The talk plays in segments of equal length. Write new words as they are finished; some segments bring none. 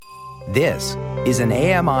This is an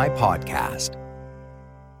AMI podcast.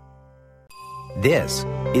 This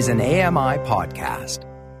is an AMI podcast.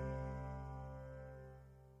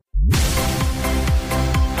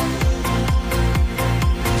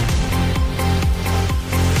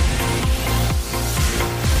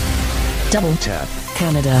 Double Tap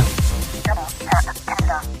Canada.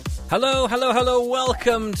 Hello, hello, hello,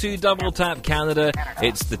 welcome to Double Tap Canada.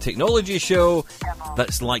 It's the technology show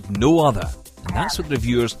that's like no other. And that's what the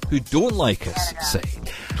reviewers who don't like us say.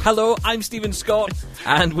 Hello, I'm Stephen Scott,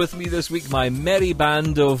 and with me this week, my merry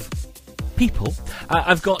band of people.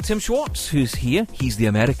 I've got Tim Schwartz, who's here. He's the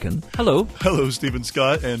American. Hello. Hello, Stephen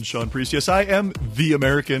Scott and Sean Priest. Yes, I am the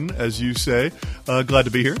American, as you say. Glad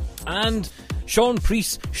to be here. And Sean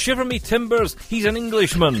Priest, shiver me timbers, he's an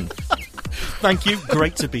Englishman. Thank you.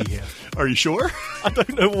 Great to be here. Are you sure? I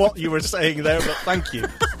don't know what you were saying there, but thank you.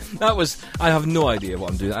 I have no idea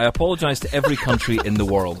what I'm doing. I apologise to every country in the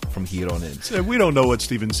world from here on in. So we don't know what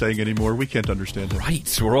Stephen's saying anymore. We can't understand it. Right,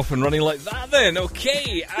 so we're off and running like that then.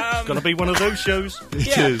 Okay. Gonna be one of those shows.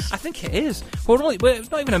 It is. I think it is. We're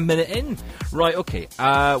not even a minute in. Right, okay.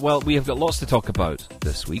 Well, we have got lots to talk about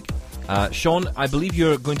this week. Sean, I believe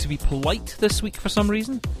you're going to be polite this week for some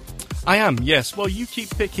reason? I am, yes. Well, you keep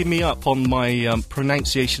picking me up on my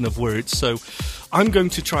pronunciation of words, so I'm going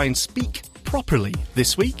to try and speak properly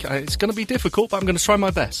this week. It's going to be difficult, but I'm going to try my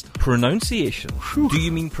best. Pronunciation? Whew. Do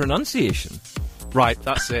you mean pronunciation? Right,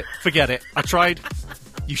 that's it. Forget it. I tried.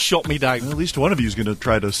 You shot me down. Well, at least one of you is going to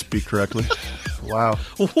try to speak correctly. Wow.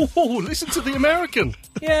 Oh, listen to the American.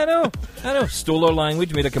 Yeah, I know. Stole our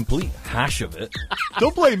language, made a complete hash of it.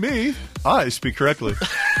 Don't blame me. I speak correctly.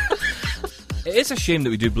 It is a shame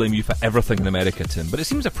that we do blame you for everything in America, Tim, but it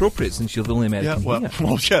seems appropriate since you're the only American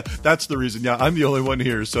here. That's the reason. Yeah, I'm the only one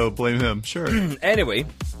here, so blame him. Sure. Anyway,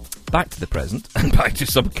 back to the present and back to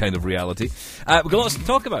some kind of reality. We've got lots to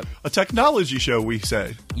talk about. A technology show, we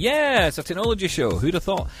say. Yeah, it's a technology show. Who'd have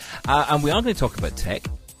thought? And we are going to talk about tech.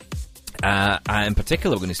 In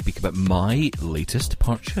particular, we're going to speak about my latest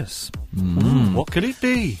purchase. What could it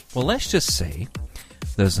be? Well, let's just say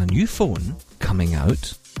there's a new phone coming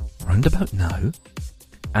out round about now,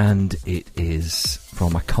 and it is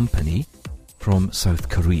from a company from South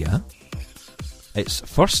Korea. Its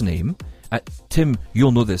first name, Tim,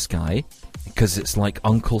 you'll know this guy because it's like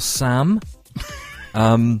Uncle Sam,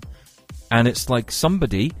 and it's like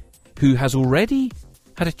somebody who has already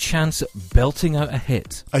had a chance at belting out a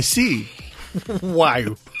hit. I see.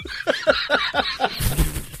 Wow.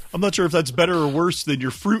 I'm not sure if that's better or worse than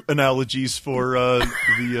your fruit analogies for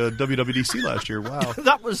the WWDC last year. Wow.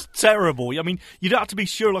 That was terrible. I mean, you don't have to be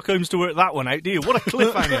Sherlock Holmes to work that one out, do you? What a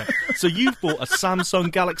cliffhanger. So you've bought a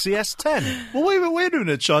Samsung Galaxy S10. Well, wait a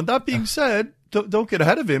minute, Sean. That being said, don't get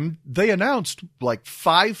ahead of him. They announced like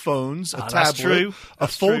 5 phones, a tablet, that's true. a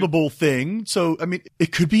foldable thing. So, I mean,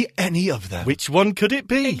 it could be any of them. Which one could it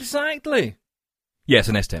be? Exactly. Yes,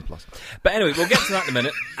 an S10 Plus. But anyway, we'll get to that in a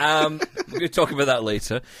minute. We're going to talk about that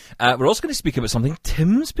later. We're also going to speak about something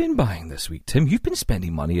Tim's been buying this week. Tim, you've been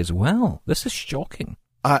spending money as well. This is shocking.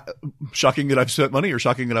 Shocking that I've spent money or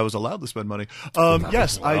shocking that I was allowed to spend money?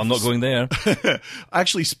 Yes. I'm not going there. I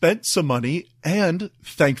actually spent some money, and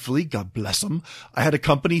thankfully, God bless them, I had a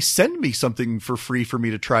company send me something for free for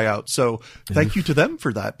me to try out. So thank you to them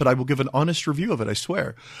for that. But I will give an honest review of it, I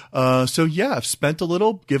swear. So yeah, I've spent a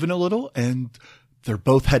little, given a little, and they're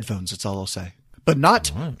both headphones, that's all I'll say. But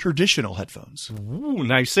not traditional headphones. Ooh,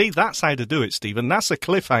 now see, that's how to do it, Stephen. That's a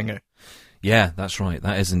cliffhanger. Yeah, that's right.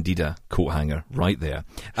 That is indeed a coat hanger right there.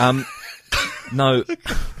 Now,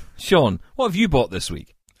 Sean, what have you bought this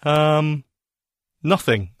week? Nothing.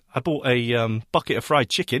 I bought a bucket of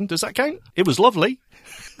fried chicken. Does that count? It was lovely.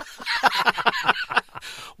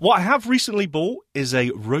 What I have recently bought is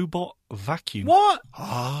a robot vacuum. What?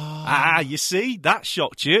 You see, that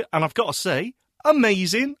shocked you. And I've got to say,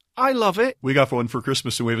 amazing. I love it. We got one for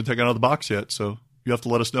Christmas and we haven't taken it out of the box yet, so you have to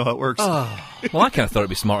let us know how it works. Well, I kind of thought it'd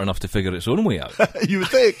be smart enough to figure its own way out. You would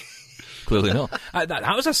think. Clearly not.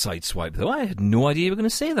 That was a sideswipe, though. I had no idea you were going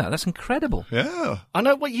to say that. That's incredible. Yeah. I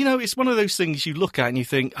know, well, it's one of those things you look at and you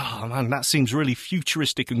think, oh, man, that seems really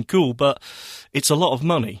futuristic and cool, but it's a lot of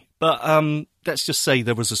money. But let's just say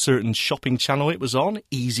there was a certain shopping channel it was on,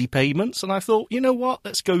 Easy Payments, and I thought, you know what,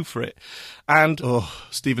 let's go for it. And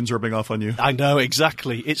Stephen's rubbing off on you. I know,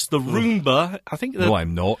 exactly. It's the Roomba. I think no,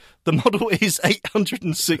 I'm not. The model is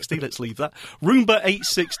 860. Let's leave that. Roomba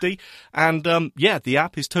 860. And the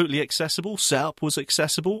app is totally accessible. Setup was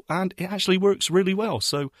accessible, and it actually works really well.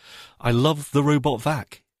 So I love the robot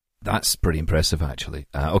vac. That's pretty impressive, actually.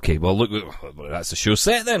 Okay, well, look, that's the show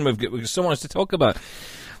set then. We've got so much to talk about.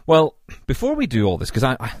 Well, before we do all this, because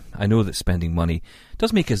I know that spending money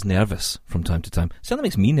does make us nervous from time to time. It certainly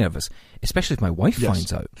makes me nervous, especially if my wife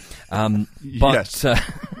finds out. But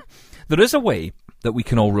there is a way that we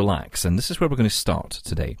can all relax, and this is where we're going to start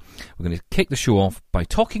today. We're going to kick the show off by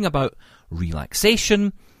talking about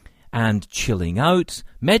relaxation and chilling out,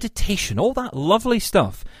 meditation, all that lovely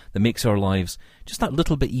stuff that makes our lives just that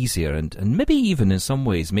little bit easier and maybe even in some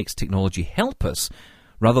ways makes technology help us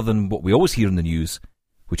rather than what we always hear in the news,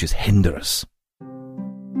 which is hinder us.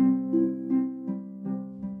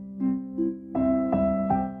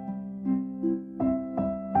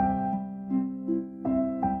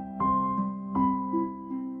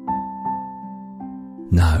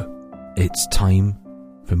 Now, it's time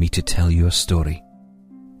for me to tell you a story.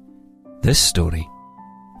 This story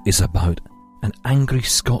is about an angry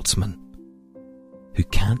Scotsman who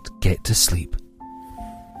can't get to sleep.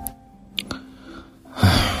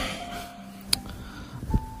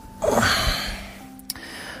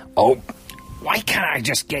 Oh, why can't I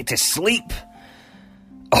just get to sleep?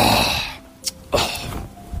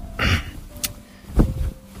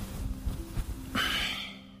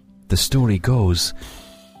 The story goes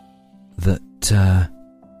that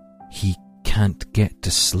he can't get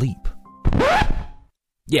to sleep.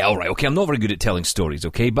 Yeah, alright, okay, I'm not very good at telling stories,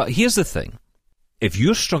 okay? But here's the thing. If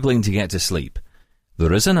you're struggling to get to sleep,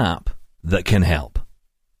 there is an app that can help.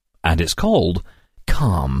 And it's called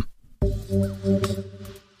Calm.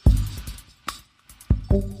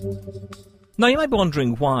 Now, you might be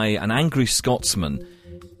wondering why an angry Scotsman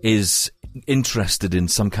is interested in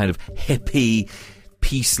some kind of hippie,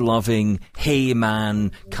 peace-loving, hey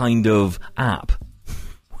man kind of app.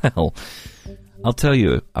 Well, I'll tell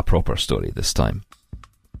you a proper story this time.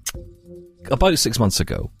 About 6 months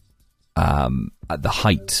ago, at the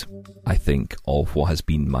height, I think, of what has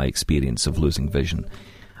been my experience of losing vision,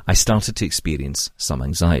 I started to experience some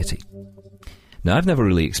anxiety. Now, I've never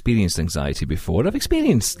really experienced anxiety before. I've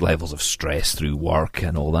experienced levels of stress through work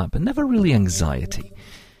and all that, but never really anxiety.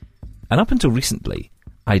 And up until recently,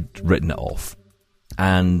 I'd written it off.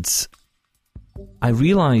 And I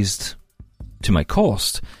realised, to my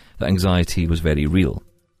cost, that anxiety was very real.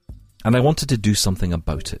 And I wanted to do something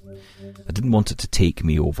about it. I didn't want it to take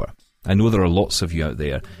me over. I know there are lots of you out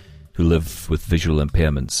there who live with visual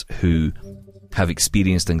impairments who have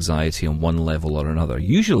experienced anxiety on one level or another.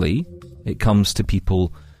 Usually, it comes to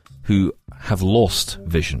people who have lost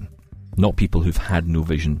vision, not people who've had no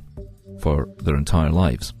vision for their entire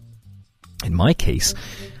lives. In my case,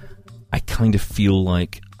 I kind of feel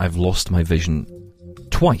like I've lost my vision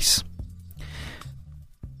twice.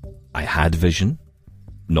 I had vision,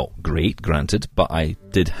 not great, granted, but I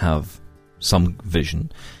did have some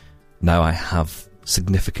vision. Now I have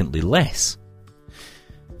significantly less.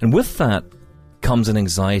 And with that comes an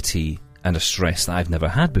anxiety and a stress that I've never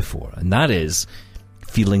had before, and that is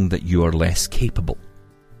feeling that you are less capable.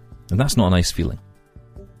 And that's not a nice feeling.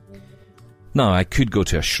 Now, I could go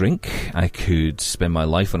to a shrink, I could spend my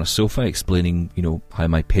life on a sofa explaining, how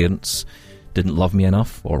my parents didn't love me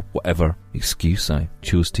enough, or whatever excuse I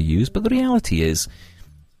chose to use, but the reality is,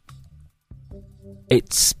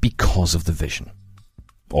 it's because of the vision,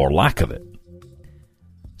 or lack of it.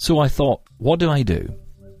 So I thought, what do I do?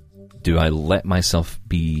 Do I let myself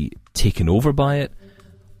be taken over by it,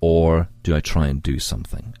 or do I try and do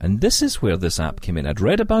something? And this is where this app came in. I'd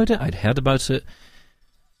read about it, I'd heard about it,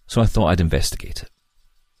 so I thought I'd investigate it.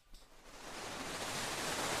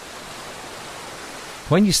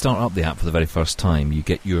 When you start up the app for the very first time, you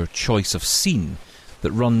get your choice of scene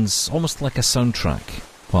that runs almost like a soundtrack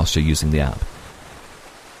whilst you're using the app.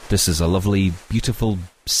 This is a lovely, beautiful,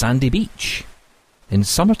 sandy beach in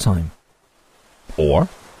summertime. Or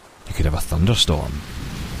you could have a thunderstorm.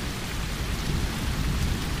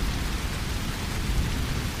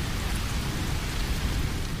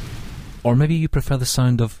 Or maybe you prefer the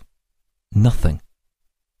sound of nothing.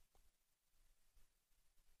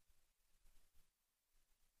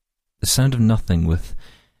 The sound of nothing with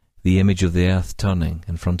the image of the earth turning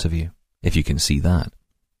in front of you, if you can see that.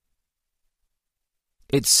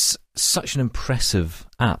 It's such an impressive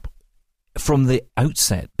app from the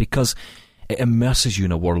outset because it immerses you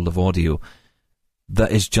in a world of audio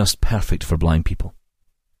that is just perfect for blind people.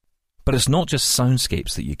 But it's not just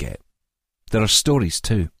soundscapes that you get. There are stories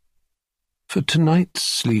too. For tonight's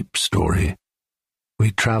sleep story,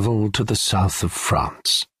 we travel to the south of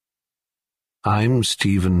France. I'm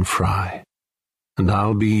Stephen Fry, and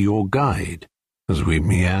I'll be your guide as we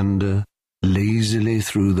meander lazily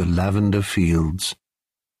through the lavender fields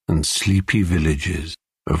and sleepy villages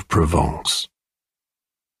of Provence.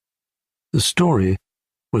 The story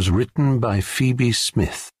was written by Phoebe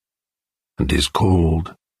Smith and is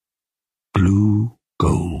called blue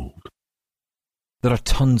gold. There are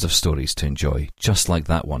tons of stories to enjoy, just like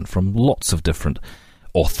that one, from lots of different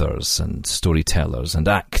authors and storytellers and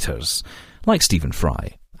actors, like Stephen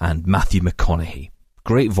Fry and Matthew McConaughey.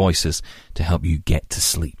 Great voices to help you get to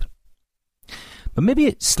sleep. But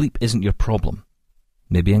maybe sleep isn't your problem.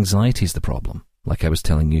 Maybe anxiety is the problem, like I was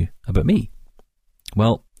telling you about me.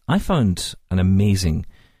 Well, I found an amazing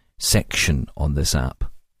section on this app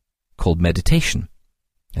called Meditation.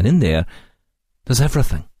 And in there's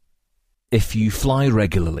everything. If you fly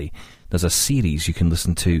regularly, there's a series you can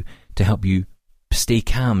listen to help you stay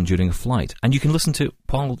calm during a flight. And you can listen to it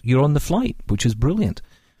while you're on the flight, which is brilliant.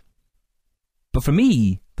 But for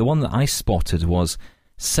me, the one that I spotted was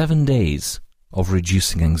 7 days of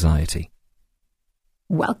reducing anxiety.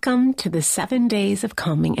 Welcome to the 7 Days of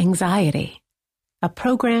Calming Anxiety, a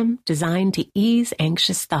program designed to ease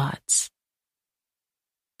anxious thoughts.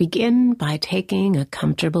 Begin by taking a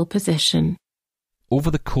comfortable position. Over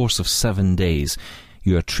the course of 7 days,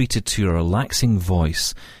 you are treated to a relaxing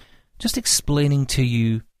voice, just explaining to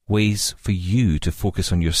you ways for you to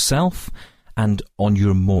focus on yourself and on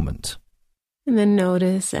your moment. And then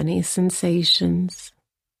notice any sensations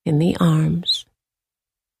in the arms.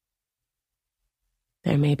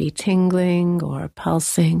 There may be tingling or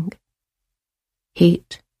pulsing,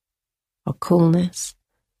 heat or coolness.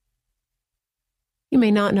 You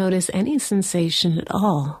may not notice any sensation at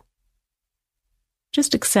all.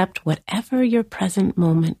 Just accept whatever your present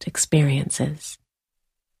moment experiences.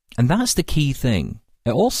 And that's the key thing.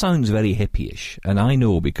 It all sounds very hippie-ish, and I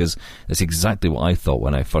know because that's exactly what I thought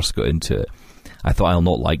when I first got into it. I thought I'll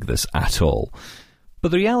not like this at all.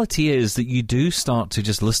 But the reality is that you do start to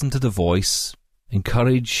just listen to the voice,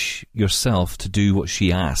 encourage yourself to do what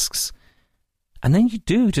she asks, and then you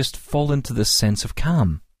do just fall into this sense of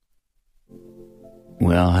calm.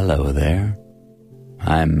 Well, hello there.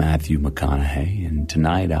 I'm Matthew McConaughey, and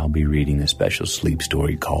tonight I'll be reading a special sleep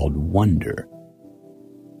story called Wonder.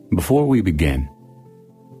 Before we begin,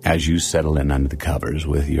 as you settle in under the covers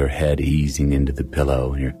with your head easing into the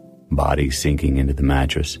pillow and your body sinking into the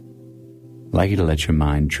mattress, I'd like you to let your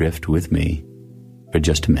mind drift with me for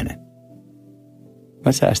just a minute.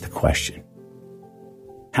 Let's ask the question: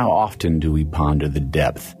 how often do we ponder the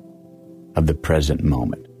depth of the present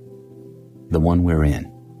moment, the one we're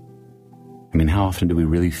in? I mean, how often do we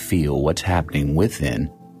really feel what's happening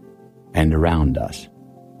within and around us?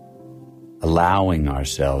 Allowing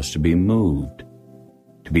ourselves to be moved,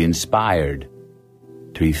 to be inspired,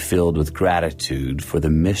 to be filled with gratitude for the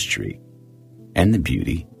mystery and the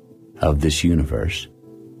beauty of this universe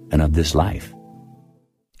and of this life.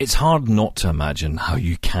 It's hard not to imagine how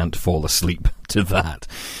you can't fall asleep to that.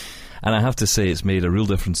 And I have to say, it's made a real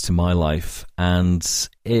difference to my life, and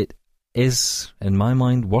it is, in my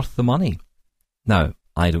mind, worth the money. Now,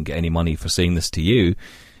 I don't get any money for saying this to you,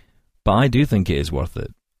 but I do think it is worth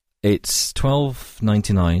it. It's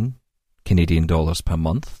 $12.99 Canadian dollars per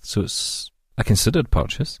month, so it's a considered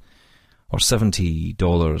purchase, or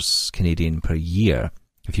 $70 Canadian per year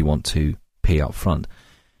if you want to pay up front.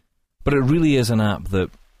 But it really is an app that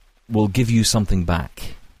will give you something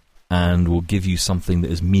back and will give you something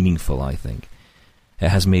that is meaningful, I think. It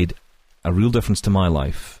has made a real difference to my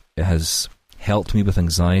life. It has helped me with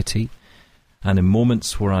anxiety, and in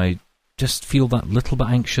moments where I just feel that little bit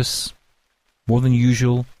anxious, more than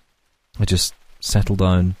usual, I just settle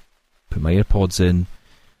down, put my AirPods in,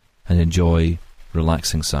 and enjoy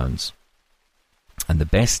relaxing sounds. And the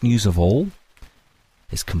best news of all,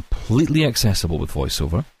 it's completely accessible with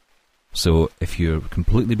VoiceOver. So if you're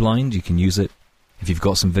completely blind, you can use it. If you've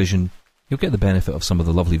got some vision, you'll get the benefit of some of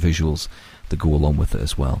the lovely visuals that go along with it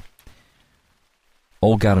as well.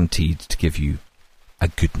 All guaranteed to give you a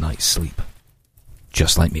good night's sleep.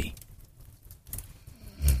 Just like me.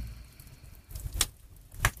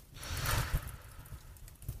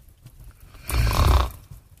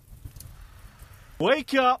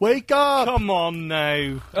 Wake up! Wake up! Come on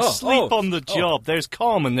now. Sleep on the job. There's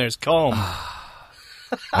calm and there's calm.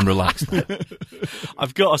 I'm relaxed.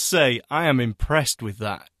 I've got to say, I am impressed with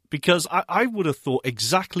that, because I would have thought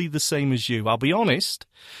exactly the same as you. I'll be honest.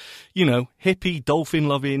 You know, hippie,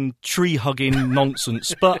 dolphin-loving, tree-hugging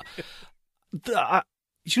nonsense. But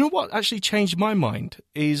you know what actually changed my mind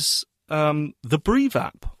is the Breathe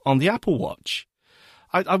app on the Apple Watch.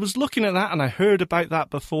 I was looking at that and I heard about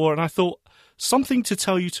that before, and I thought, something to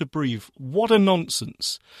tell you to breathe. What a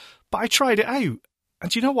nonsense. But I tried it out.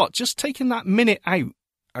 And you know what? Just taking that minute out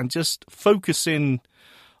and just focusing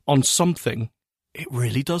on something, it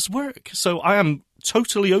really does work. So I am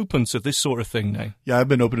totally open to this sort of thing now. Yeah, I've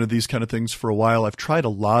been open to these kind of things for a while. I've tried a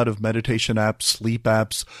lot of meditation apps, sleep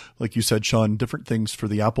apps, like you said, Sean, different things for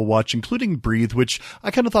the Apple Watch, including Breathe, which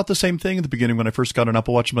I kind of thought the same thing at the beginning when I first got an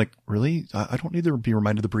Apple Watch. I'm like, really? I don't need to be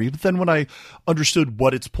reminded to breathe. But then when I understood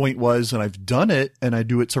what its point was, and I've done it, and I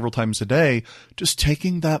do it several times a day, just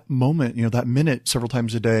taking that moment, that minute several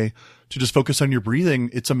times a day to just focus on your breathing,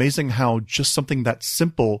 it's amazing how just something that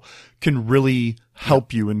simple can really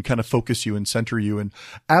help you and kind of focus you and center you. And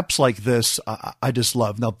apps like this, I just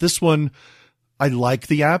love. Now, this one, I like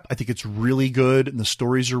the app. I think it's really good, and the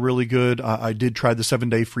stories are really good. I did try the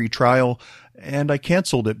 7-day free trial, and I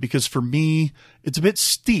canceled it because for me, it's a bit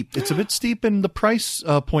steep. It's a bit steep in the price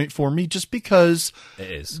point for me, just because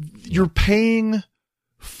it is. You're paying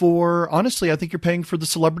for, honestly, I think you're paying for the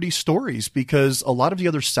celebrity stories, because a lot of the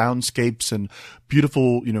other soundscapes and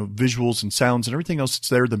beautiful, visuals and sounds and everything else that's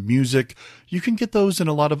there, the music, you can get those in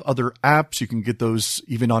a lot of other apps. You can get those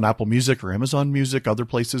even on Apple Music or Amazon Music, other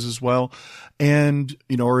places as well. And,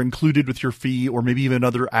 are included with your fee, or maybe even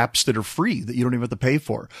other apps that are free that you don't even have to pay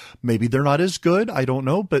for. Maybe they're not as good. I don't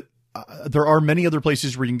know, but there are many other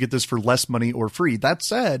places where you can get this for less money or free. That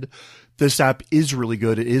said, this app is really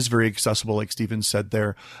good. It is very accessible, like Stephen said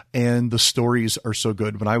there, and the stories are so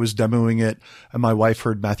good. When I was demoing it, and my wife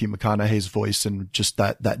heard Matthew McConaughey's voice and just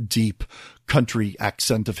that deep country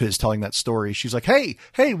accent of his telling that story, she's like, hey,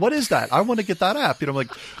 what is that? I want to get that app. I'm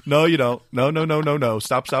like, no, you don't. No.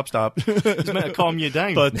 Stop. It's meant to calm you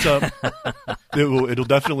down. But it'll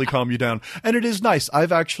definitely calm you down. And it is nice.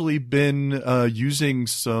 I've actually been using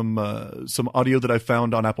some audio that I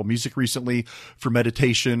found on Apple Music recently for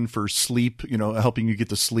meditation, for sleep, helping you get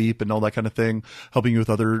to sleep and all that kind of thing, helping you with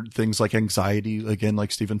other things like anxiety, again,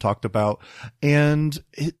 like Stephen talked about. And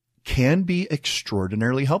it can be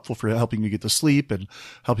extraordinarily helpful for helping you get to sleep and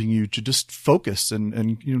helping you to just focus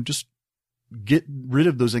and just get rid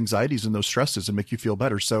of those anxieties and those stresses and make you feel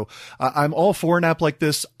better. So I'm all for an app like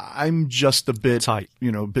this. I'm just a bit tight,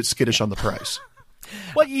 a bit skittish on the price.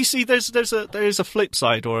 Well, you see, there is a flip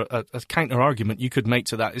side, or a counter argument you could make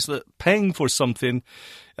to that, is that paying for something,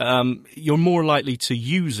 you're more likely to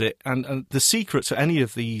use it. And the secret to any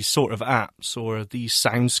of these sort of apps or these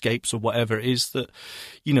soundscapes or whatever is that,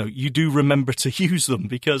 you do remember to use them,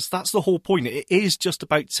 because that's the whole point. It is just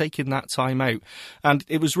about taking that time out. And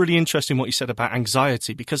it was really interesting what you said about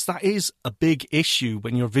anxiety, because that is a big issue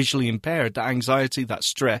when you're visually impaired, that anxiety, that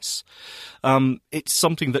stress. It's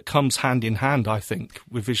something that comes hand in hand, I think,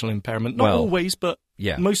 with visual impairment. Not always, but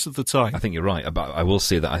most of the time. I think you're right. But I will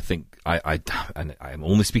say that I think and I'm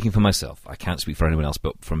only speaking for myself. I can't speak for anyone else.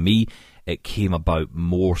 But for me, it came about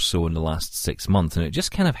more so in the last 6 months. And it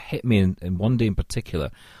just kind of hit me in one day in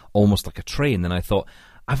particular, almost like a train. And I thought,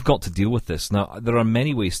 I've got to deal with this. Now, there are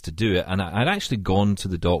many ways to do it. And I'd actually gone to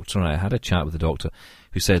the doctor, and I had a chat with the doctor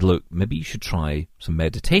who said, look, maybe you should try some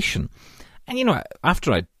meditation. And,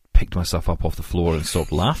 after I'd picked myself up off the floor and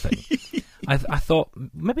stopped laughing, I thought,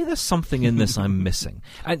 maybe there's something in this I'm missing.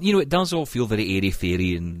 And, it does all feel very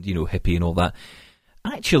airy-fairy and, hippie and all that.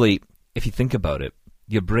 Actually, if you think about it,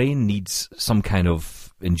 your brain needs some kind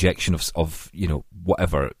of injection of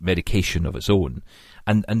whatever, medication of its own.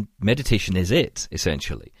 And meditation is it,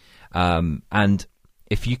 essentially. And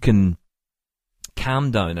if you can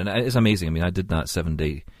calm down, and it's amazing. I mean, I did that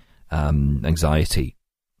 7-day anxiety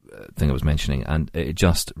thing I was mentioning, and it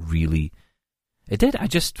just really... It did. I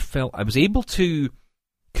just felt I was able to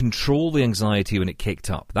control the anxiety when it kicked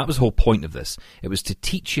up. That was the whole point of this. It was to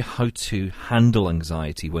teach you how to handle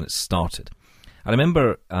anxiety when it started. I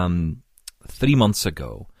remember 3 months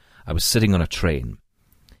ago, I was sitting on a train,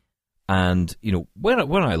 and where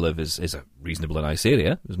I live is a reasonably nice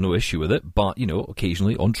area. There's no issue with it, but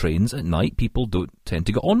occasionally on trains at night, people don't tend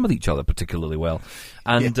to get on with each other particularly well,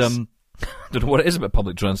 and yes. I don't know what it is about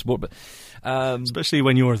public transport, but especially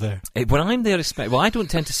when you're there. When I'm there, I don't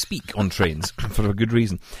tend to speak on trains for a good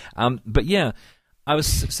reason. But yeah, I was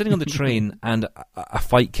sitting on the train, and a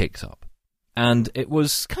fight kicked up, and it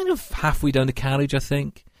was kind of halfway down the carriage, I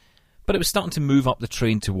think, but it was starting to move up the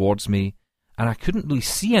train towards me, and I couldn't really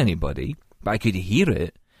see anybody, but I could hear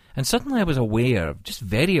it. And suddenly I was aware, just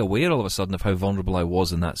very aware all of a sudden, of how vulnerable I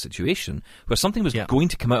was in that situation, where something was going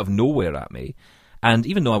to come out of nowhere at me. And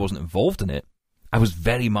even though I wasn't involved in it, I was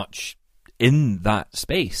very much in that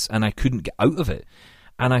space, and I couldn't get out of it.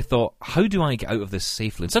 And I thought, how do I get out of this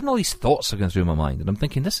safely? And suddenly all these thoughts are going through my mind, and I'm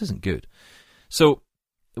thinking, this isn't good. So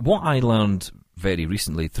what I learned very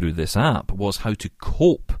recently through this app was how to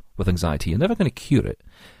cope with anxiety. You're never going to cure it,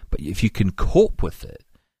 but if you can cope with it,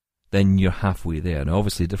 then you're halfway there. Now,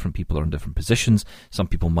 obviously, different people are in different positions. Some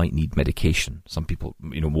people might need medication. Some people,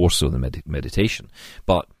 more so than meditation.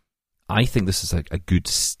 But I think this is a good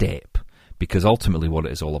step, because ultimately what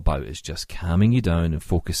it is all about is just calming you down and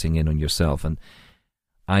focusing in on yourself. And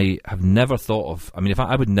I have never thought of, I mean,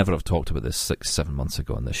 I would never have talked about this 6-7 months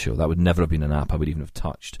ago on this show. That would never have been an app I would even have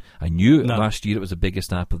touched. I knew last year it was the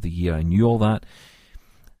biggest app of the year. I knew all that.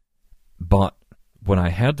 But when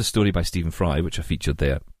I heard the story by Stephen Fry, which I featured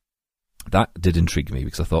there, that did intrigue me,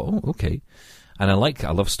 because I thought, oh, okay. And I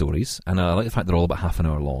love stories, and I like the fact they're all about half an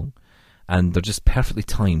hour long, and they're just perfectly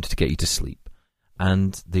timed to get you to sleep.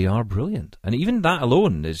 And they are brilliant. And even that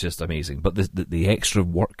alone is just amazing. But the extra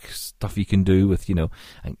work stuff you can do with,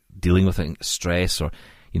 dealing with stress, or,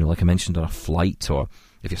 like I mentioned, on a flight, or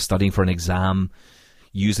if you're studying for an exam,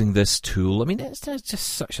 using this tool. I mean, it's just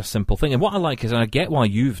such a simple thing. And what I like is, and I get why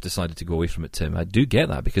you've decided to go away from it, Tim. I do get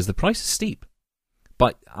that, because the price is steep.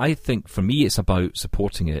 But I think for me, it's about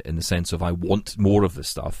supporting it in the sense of I want more of this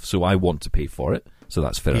stuff, so I want to pay for it. So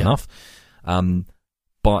that's fair enough.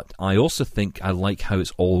 But I also think I like how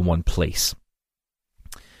it's all in one place.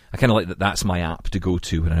 I kind of like that that's my app to go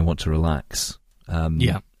to when I want to relax.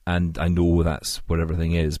 And I know that's where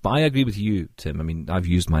everything is. But I agree with you, Tim. I mean, I've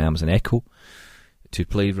used my Amazon Echo to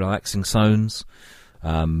play relaxing sounds,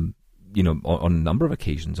 on a number of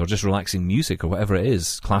occasions, or just relaxing music, or whatever it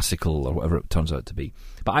is, classical, or whatever it turns out to be.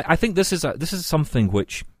 But I think this is something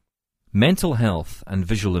which mental health and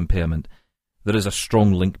visual impairment, there is a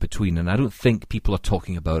strong link between, and I don't think people are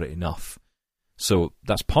talking about it enough. So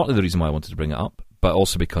that's partly the reason why I wanted to bring it up, but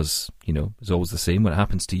also because, it's always the same. When it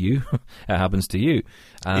happens to you, it happens to you.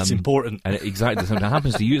 It's important. And exactly, when it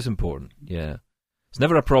happens to you, it's important. Yeah. It's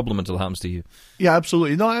never a problem until it happens to you. Yeah,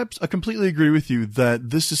 absolutely. No, I completely agree with you that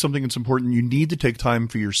this is something that's important. You need to take time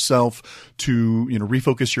for yourself to,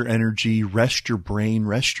 refocus your energy, rest your brain,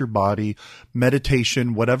 rest your body,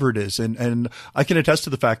 meditation, whatever it is. And I can attest to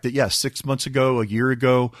the fact that, yes, 6 months ago, a year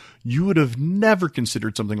ago, you would have never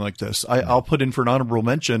considered something like this. I'll put in for an honorable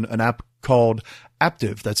mention an app called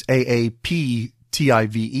Aaptive. That's AAPTIVE.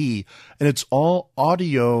 And it's all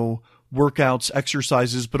audio workouts,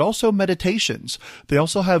 exercises, but also meditations. They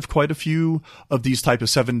also have quite a few of these type of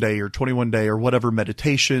 7-day or 21-day or whatever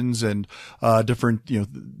meditations, and different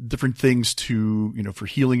things to, for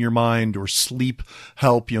healing your mind or sleep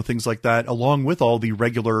help, things like that, along with all the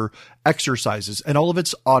regular exercises. And all of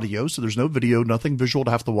it's audio, so there's no video, nothing visual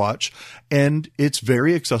to have to watch. And it's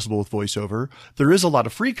very accessible with VoiceOver. There is a lot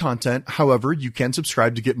of free content. However, you can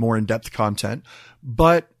subscribe to get more in-depth content.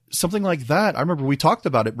 But something like that, I remember we talked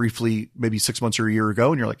about it briefly maybe 6 months or a year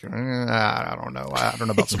ago, and you're like, I don't know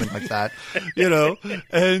about something like that,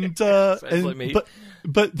 and like me.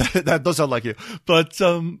 But that does sound like you. But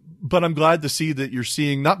I'm glad to see that you're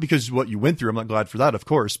seeing, not because what you went through, I'm not glad for that, of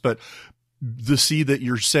course, but to see that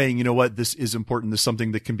you're saying, this is important. This is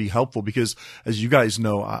something that can be helpful, because as you guys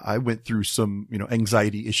know, I went through some,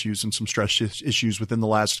 anxiety issues and some stress issues within the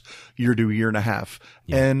last year to a year and a half.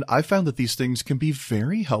 Yeah. And I found that these things can be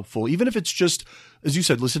very helpful, even if it's just, as you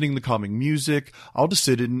said, listening to calming music. I'll just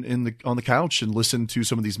sit on the couch and listen to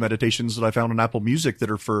some of these meditations that I found on Apple Music that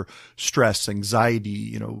are for stress,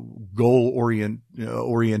 anxiety, goal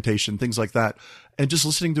orientation, things like that. And just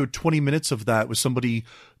listening to 20 minutes of that with somebody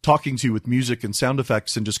talking to you with music and sound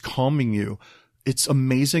effects and just calming you, it's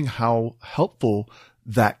amazing how helpful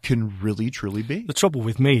that can really, truly be. The trouble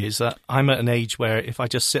with me is that I'm at an age where if I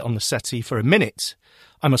just sit on the settee for a minute,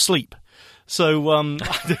 I'm asleep. So I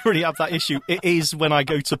don't really have that issue. It is when I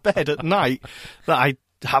go to bed at night that I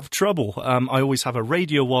have trouble. I always have a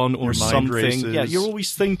radio on or something. Races. Yeah, you're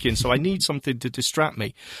always thinking, so I need something to distract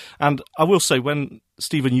me. And I will say, when,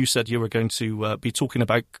 Stephen, you said you were going to be talking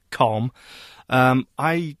about Calm,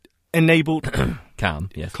 I enabled... Calm,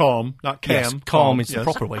 yes. Calm, not Cam. Yes, Calm is the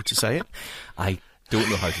proper way to say it. I don't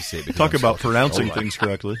know how to say it. Talk about pronouncing things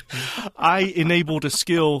correctly. I enabled a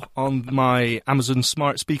skill on my Amazon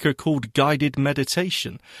smart speaker called guided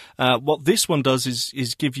meditation. What this one does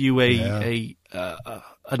is give you an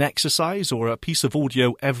exercise or a piece of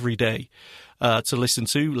audio every day to listen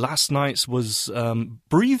to. Last night's was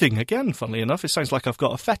breathing again, funnily enough. It sounds like I've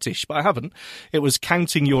got a fetish, but I haven't. It was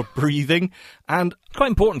counting your breathing, and quite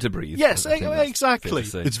important to breathe. Yes, exactly.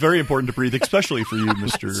 It's very important to breathe, especially for you,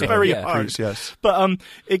 Mr. It's very hard. Cruz, yes. But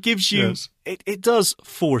it gives you, it does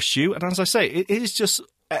force you, and as I say, it is just,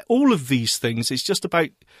 all of these things, it's just about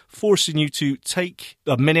forcing you to take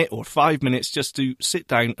a minute or 5 minutes just to sit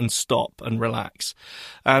down and stop and relax.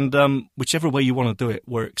 And whichever way you want to do it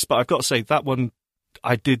works. But I've got to say, that one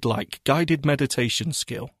I did like, guided meditation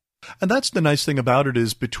skill. And that's the nice thing about it,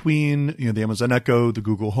 is between, the Amazon Echo, the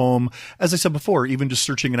Google Home, as I said before, even just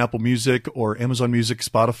searching in Apple Music or Amazon Music,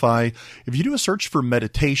 Spotify, if you do a search for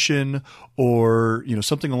meditation or,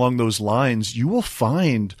 something along those lines, you will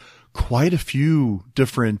find quite a few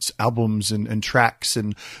different albums and tracks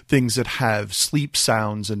and things that have sleep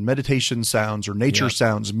sounds and meditation sounds or nature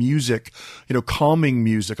sounds, music, calming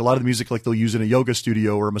music. A lot of the music like they'll use in a yoga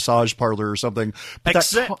studio or a massage parlor or something. But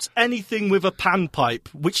except anything with a panpipe,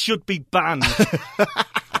 which should be banned.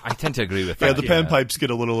 I tend to agree with that. Yeah, the panpipes get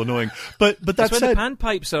a little annoying. But that's when the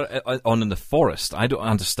panpipes are on in the forest. I don't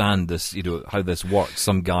understand this, how this works.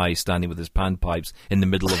 Some guy standing with his panpipes in the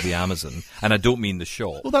middle of the Amazon, and I don't mean the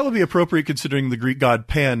shot. Well, that would be appropriate considering the Greek god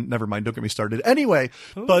Pan. Never mind, don't get me started. Anyway,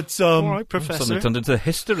 but all right, Professor. Suddenly turned into a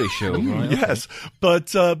history show. Right? Yes,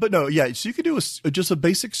 but no, yeah. So you could do just a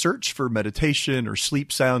basic search for meditation or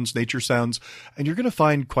sleep sounds, nature sounds, and you're going to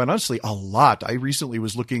find, quite honestly, a lot. I recently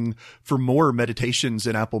was looking for more meditations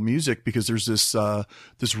in Apple Music because there's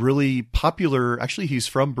this really popular. Actually, he's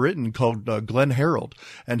from Britain called Glenn Harold,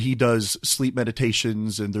 and he does sleep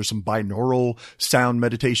meditations, and there's some binaural sound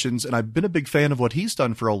meditations. And I've been a big fan of what he's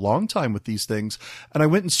done for a long time with these things. And I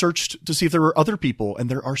went and searched to see if there were other people, and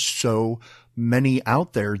there are so many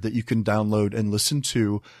out there that you can download and listen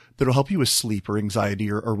to that'll help you with sleep or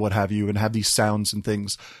anxiety or what have you, and have these sounds and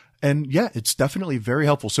things. And yeah, it's definitely very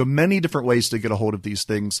helpful. So many different ways to get a hold of these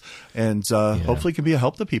things, and hopefully it can be a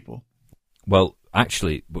help to people. Well,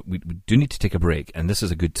 actually, we do need to take a break, and this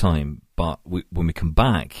is a good time. But when we come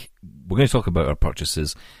back, we're going to talk about our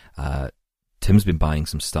purchases. Tim's been buying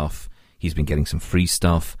some stuff. He's been getting some free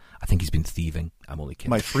stuff. I think he's been thieving. I'm only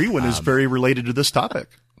kidding. My free one is very related to this topic.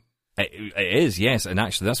 It is, yes. And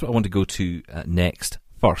actually, that's what I want to go to next.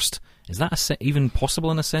 First, is that even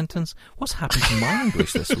possible in a sentence? What's happened to my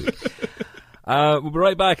English this week? We'll be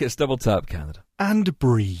right back. It's Double Tap Canada. And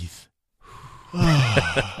breathe.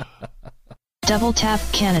 Double Tap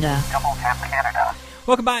Canada. Double Tap Canada.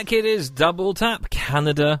 Welcome back. It is Double Tap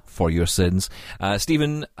Canada for your sins.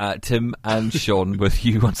 Stephen, Tim, and Sean with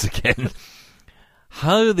you once again.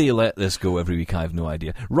 How they let this go every week, I have no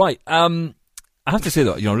idea. Right. I have to say,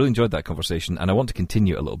 though, I really enjoyed that conversation, and I want to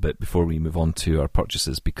continue a little bit before we move on to our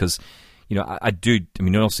purchases, because, I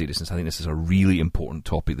mean, in all seriousness, I think this is a really important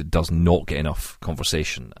topic that does not get enough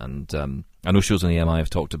conversation, and I know shows on AMI have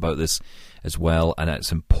talked about this as well, and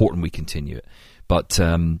it's important we continue it. But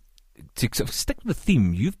to sort of stick with the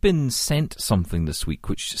theme, you've been sent something this week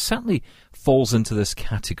which certainly falls into this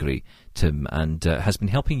category, Tim, and has been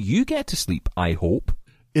helping you get to sleep, I hope.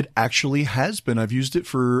 It actually has been. I've used it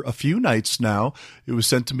for a few nights now. It was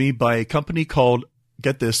sent to me by a company called,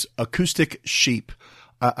 get this, Acoustic Sheep.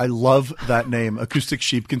 I love that name, Acoustic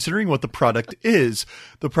Sheep, considering what the product is.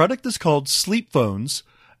 The product is called Sleep Phones,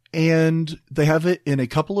 and they have it in a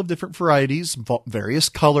couple of different varieties, various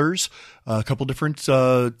colors, a couple different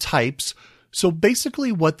types. So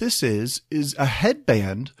basically what this is a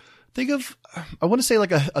headband. Think of, I want to say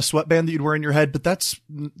like a sweatband that you'd wear in your head, but that's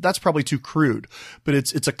probably too crude. But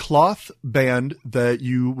it's a cloth band that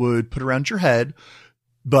you would put around your head,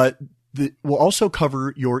 but that will also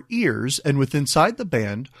cover your ears. And inside the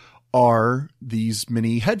band are these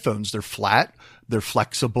mini headphones. They're flat, they're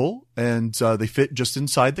flexible, and they fit just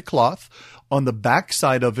inside the cloth. On the back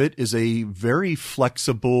side of it is a very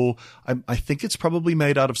flexible, I think it's probably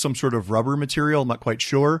made out of some sort of rubber material. I'm not quite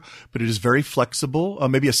sure, but it is very flexible.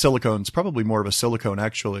 Maybe a silicone. It's probably more of a silicone,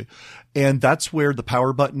 actually. And that's where the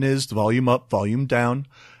power button is, the volume up, volume down.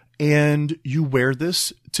 And you wear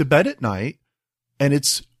this to bed at night, and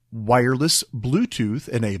it's wireless Bluetooth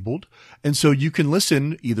enabled. And so you can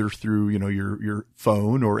listen either through, your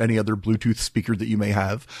phone or any other Bluetooth speaker that you may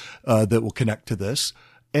have, that will connect to this,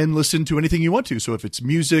 and listen to anything you want to. So if it's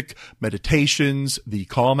music, meditations, the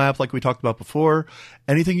Calm app, like we talked about before,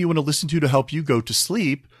 anything you want to listen to help you go to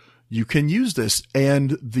sleep, you can use this.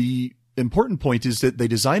 And the important point is that they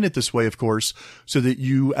design it this way, of course, so that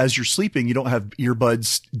you, as you're sleeping, you don't have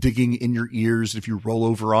earbuds digging in your ears. If you roll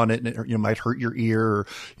over on it, and it might hurt your ear, or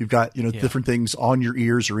you've got, different things on your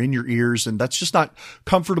ears or in your ears. And that's just not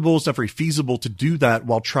comfortable. It's not very feasible to do that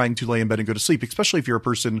while trying to lay in bed and go to sleep, especially if you're a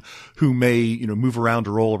person who may, move around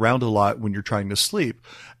or roll around a lot when you're trying to sleep.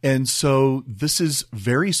 And so this is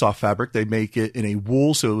very soft fabric. They make it in a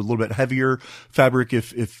wool, so a little bit heavier fabric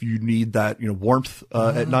if you need that, warmth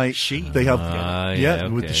at night. Sheep. They have,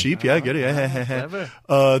 with the sheep. Yeah, get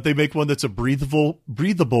it. They make one that's a breathable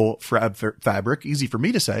fabric. Easy for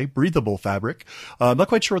me to say, breathable fabric. I'm not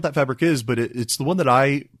quite sure what that fabric is, but it's the one that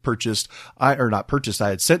I purchased. I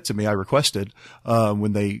had sent to me. I requested,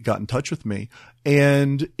 when they got in touch with me,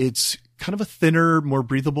 and it's kind of a thinner, more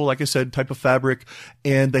breathable, like I said, type of fabric.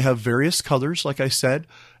 And they have various colors, like I said,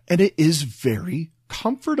 and it is very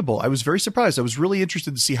comfortable. I was very surprised. I was really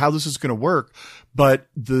interested to see how this is going to work, but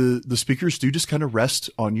the speakers do just kind of rest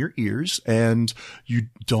on your ears, and you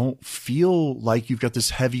don't feel like you've got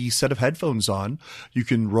this heavy set of headphones on. You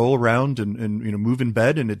can roll around and move in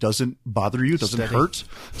bed, and it doesn't bother you. It doesn't hurt.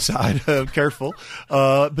 Side careful,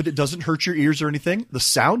 but it doesn't hurt your ears or anything. The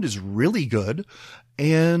sound is really good.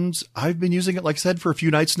 And I've been using it, like I said, for a few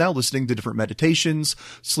nights now, listening to different meditations,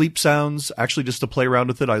 sleep sounds, actually just to play around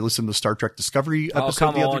with it. I listened to Star Trek Discovery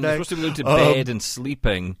episode the other day. You're supposed to be going to bed and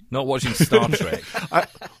sleeping, not watching Star Trek.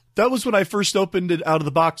 That was when I first opened it out of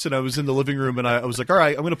the box, and I was in the living room, and I was like, all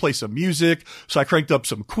right, I'm going to play some music. So I cranked up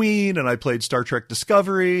some Queen, and I played Star Trek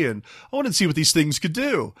Discovery, and I wanted to see what these things could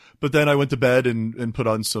do. But then I went to bed and put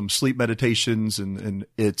on some sleep meditations, and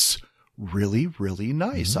it's really, really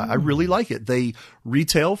nice. I really like it. They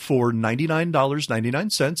retail for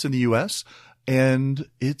 $99.99 in the US, and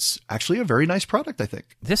it's actually a very nice product, I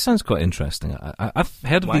think. This sounds quite interesting. I've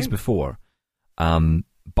heard of these before,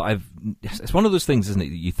 but it's one of those things, isn't it,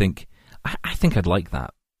 that you think, I think I'd like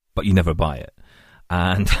that, but you never buy it.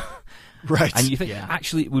 And right. And you think,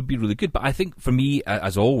 actually, it would be really good. But I think for me,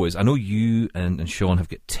 as always, I know you and Sean have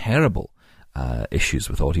got terrible issues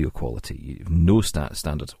with audio quality. You have no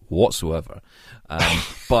standards whatsoever.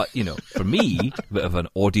 But, for me, a bit of an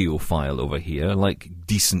audiophile over here, like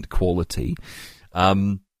decent quality, are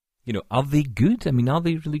they good? I mean, are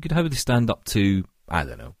they really good? How would they stand up to, I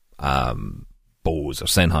don't know, Bose or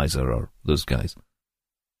Sennheiser or those guys?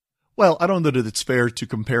 Well, I don't know that it's fair to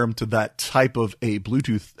compare them to that type of a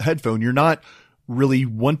Bluetooth headphone. You're not really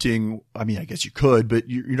wanting, I mean, I guess you could, but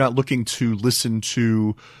you're not looking to listen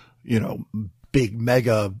to big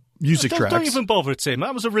mega music tracks. Don't even bother, Tim.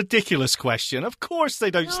 That was a ridiculous question. Of course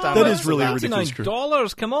they don't stand. That is really a ridiculous question.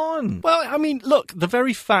 $99, come on. Well, I mean, look, the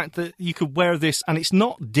very fact that you could wear this and it's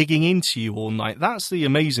not digging into you all night, that's the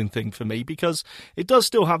amazing thing for me, because it does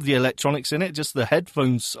still have the electronics in it, just the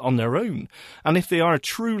headphones on their own. And if they are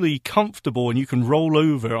truly comfortable and you can roll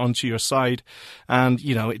over onto your side and,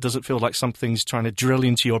 it doesn't feel like something's trying to drill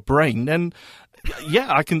into your brain, then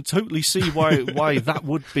yeah, I can totally see why that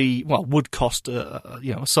would cost a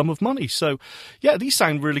sum of money. So, yeah, these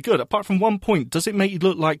sound really good. Apart from one point, does it make you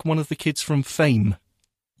look like one of the kids from Fame?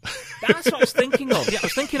 That's what I was thinking of. Yeah, I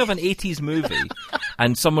was thinking of an 80s movie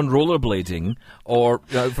and someone rollerblading or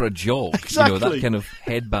out for a jog. Exactly. That kind of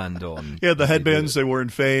headband on. Yeah, the headbands they wore in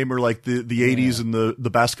Fame, or like the 80s and the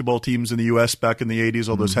basketball teams in the U.S. back in the 80s,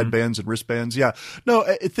 all those headbands and wristbands. Yeah. No,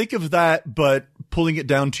 think of that, but pulling it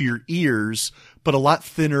down to your ears, but a lot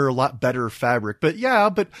thinner, a lot better fabric. But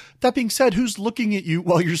that being said, who's looking at you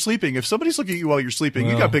while you're sleeping? If somebody's looking at you while you're sleeping,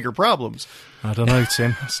 you got bigger problems. I don't know,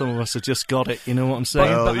 Tim. Some of us have just got it. You know what I'm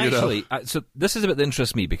saying? But actually, so this is a bit that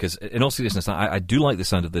interests me, because in all seriousness, I do like the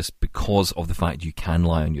sound of this because of the fact you can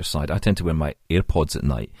lie on your side. I tend to wear my AirPods at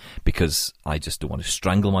night because I just don't want to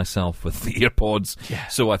strangle myself with the AirPods. Yeah.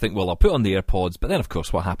 So I think, well, I'll put on the AirPods, but then of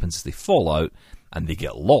course what happens is they fall out and they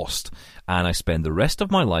get lost, and I spend the rest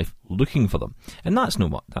of my life looking for them, and that's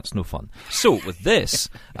no fun. So with this,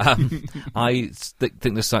 I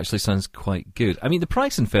think this actually sounds quite good. I mean, the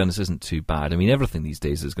price, in fairness, isn't too bad. I mean, everything these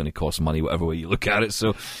days is going to cost money, whatever way you look at it.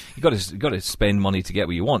 So you got to spend money to get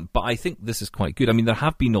what you want. But I think this is quite good. I mean, there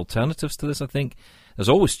have been alternatives to this. I think there's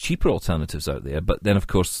always cheaper alternatives out there, but then of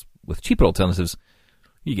course with cheaper alternatives,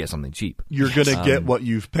 you get something cheap. You're going to get what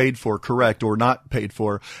you've paid for, correct, or not paid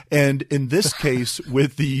for. And in this case,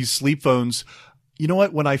 with these sleep phones, you know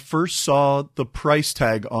what? When I first saw the price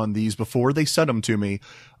tag on these before they sent them to me,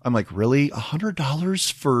 I'm like, really?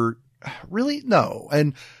 $100 for really? No.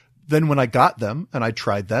 And then when I got them and I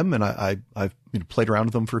tried them and I've played around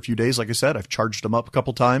with them for a few days, like I said, I've charged them up a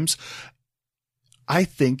couple times. I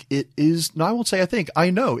think it is, no, I won't say I think,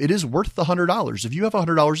 I know it is worth the $100. If you have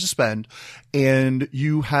 $100 to spend and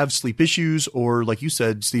you have sleep issues, or like you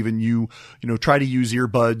said, Stephen, you try to use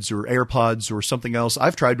earbuds or AirPods or something else.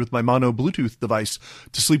 I've tried with my mono Bluetooth device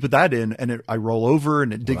to sleep with that in, and I roll over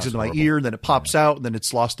and it digs into my ear, and then it pops out, and then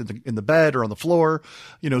it's lost in the bed or on the floor.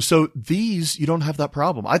 So these, you don't have that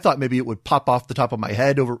problem. I thought maybe it would pop off the top of my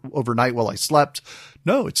head overnight while I slept.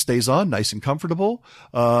 No, it stays on nice and comfortable.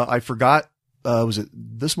 I forgot. Was it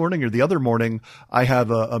this morning or the other morning? I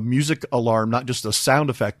have a music alarm, not just a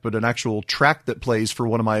sound effect, but an actual track that plays for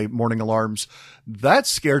one of my morning alarms. That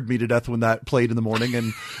scared me to death when that played in the morning,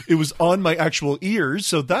 and it was on my actual ears.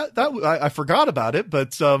 So that I forgot about it,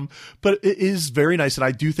 but it is very nice. And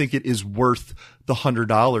I do think it is worth the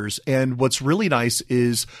 $100. And what's really nice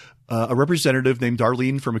is, a representative named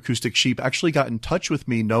Darlene from Acoustic Sheep actually got in touch with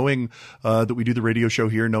me, knowing that we do the radio show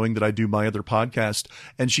here, knowing that I do my other podcast.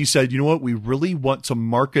 And she said, you know what, we really want to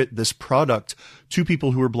market this product to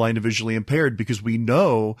people who are blind and visually impaired, because we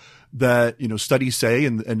know that, studies say,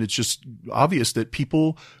 and it's just obvious that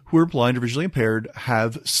people who are blind or visually impaired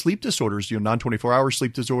have sleep disorders, non-24-hour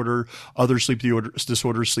sleep disorder, other sleep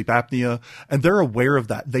disorders, sleep apnea, and they're aware of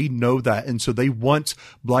that. They know that. And so they want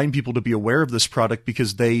blind people to be aware of this product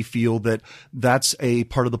because they feel that that's a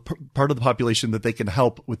part of the population that they can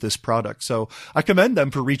help with this product. So I commend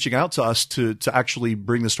them for reaching out to us to actually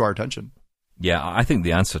bring this to our attention. Yeah, I think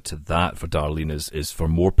the answer to that for Darlene is for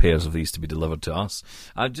more pairs of these to be delivered to us.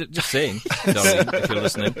 Just saying, Darlene, if you're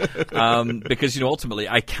listening, because ultimately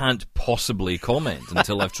I can't possibly comment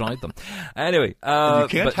until I've tried them. Anyway, you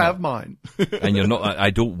can't have mine, and you're not.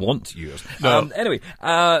 I don't want yours. No. Anyway,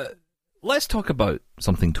 let's talk about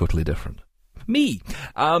something totally different. Me.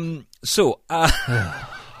 That's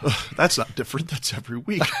not different. That's every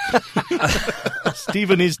week.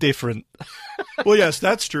 Stephen is different. Well, yes,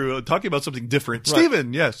 that's true. Talking about something different. Right.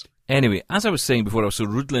 Stephen, yes. Anyway, as I was saying before, I was so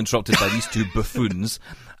rudely interrupted by these two buffoons.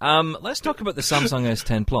 Let's talk about the Samsung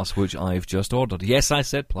S10 Plus, which I've just ordered. Yes, I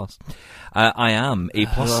said plus. I am a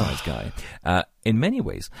plus-size guy in many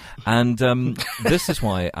ways. And this is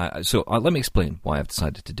why... let me explain why I've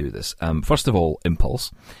decided to do this. First of all,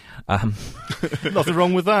 impulse. Nothing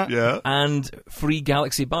wrong with that. Yeah. And free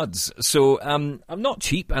Galaxy Buds. So I'm not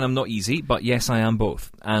cheap and I'm not easy, but yes, I am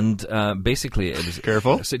both. And basically, it was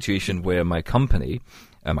a situation where my company,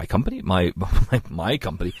 the company that,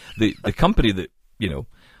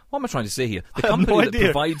 what am I trying to say here? The company that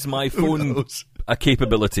provides my phone a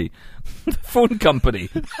capability. The phone company.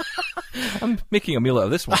 I'm making a meal out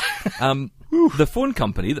of this one. The phone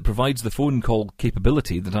company that provides the phone call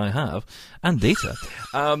capability that I have and data.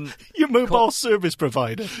 Your mobile service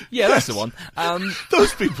provider. Yeah, that's the one.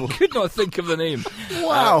 Those people. Could not think of the name.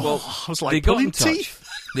 Wow. I was like, they got in touch.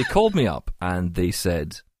 They called me up and they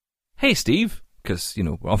said, "Hey, Steve," because,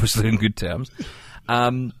 we're obviously in good terms.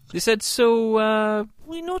 They said, "So,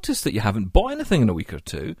 we noticed that you haven't bought anything in a week or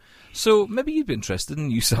two, so maybe you'd be interested in the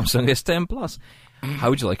new Samsung S10 Plus. How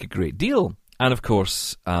would you like a great deal?" And of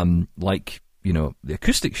course, like, the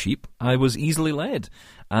Acoustic Sheep, I was easily led.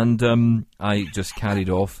 And I just carried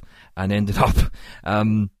off and ended up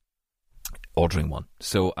ordering one.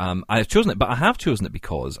 So I have chosen it, but I have chosen it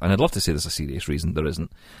because, and I'd love to say there's a serious reason, there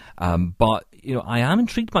isn't, but, I am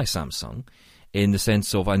intrigued by Samsung in the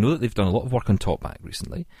sense of I know that they've done a lot of work on TalkBack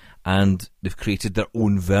recently, and they've created their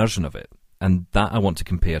own version of it. And that I want to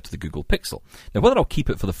compare to the Google Pixel. Now, whether I'll keep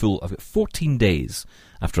it for the full... I've got 14 days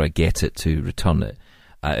after I get it to return it,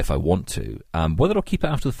 if I want to. Whether I'll keep it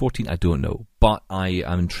after the 14th, I don't know. But I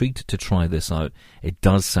am intrigued to try this out. It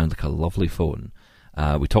does sound like a lovely phone.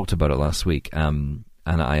 We talked about it last week, and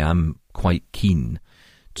I am quite keen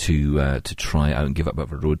to try it out and give it a bit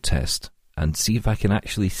of a road test and see if I can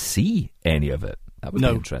actually see any of it. That would be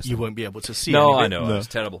interesting. You won't be able to see any of it. I know. It's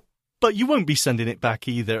terrible. But you won't be sending it back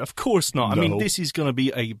either. Of course not. No. I mean, this is going to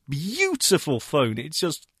be a beautiful phone. It's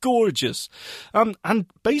just gorgeous. And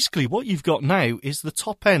basically what you've got now is the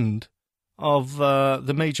top end of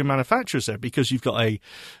the major manufacturers there, because you've got a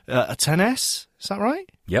 10S. Is that right?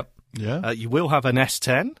 Yep. Yeah. You will have an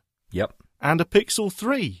S10. Yep. And a Pixel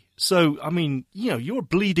 3. So, I mean, you're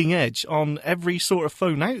bleeding edge on every sort of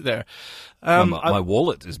phone out there. My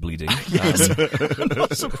wallet is bleeding. Yes, I'm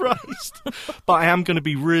not surprised. But I am going to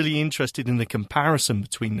be really interested in the comparison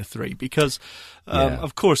between the three because,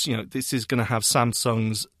 of course, this is going to have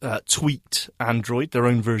Samsung's tweaked Android, their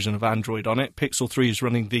own version of Android on it. Pixel 3 is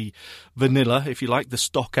running the vanilla, if you like, the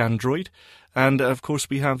stock Android. And, of course,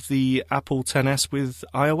 we have the Apple XS with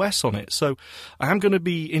iOS on it. So I am going to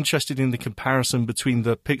be interested in the comparison between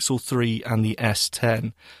the Pixel 3 and the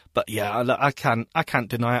S10. But, yeah, I can't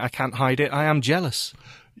deny it. I can't hide it. I am jealous.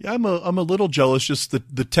 Yeah, I'm a little jealous. Just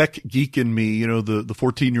the tech geek in me, the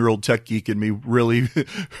 14-year-old tech geek in me really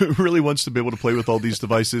wants to be able to play with all these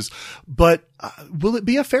devices. But will it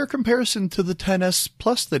be a fair comparison to the XS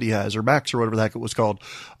Plus that he has, or Max, or whatever the heck it was called?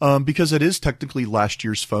 Because it is technically last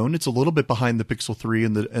year's phone. It's a little bit behind the Pixel 3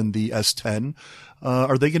 and the S10.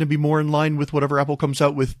 Are they going to be more in line with whatever Apple comes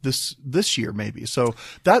out with this year, maybe? So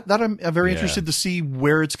that I'm very interested to see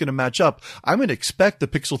where it's going to match up. I'm going to expect the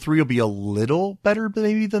Pixel 3 will be a little better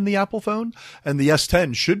maybe than the Apple phone, and the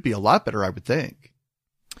S10 should be a lot better, I would think.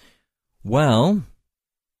 Well,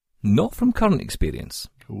 not from current experience.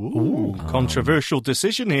 Ooh, controversial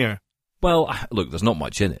decision here. Well, look, there's not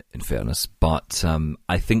much in it, in fairness, but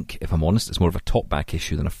I think, if I'm honest, it's more of a TalkBack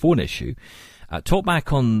issue than a phone issue.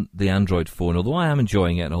 TalkBack on the Android phone, although I am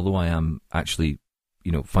enjoying it, and although I am actually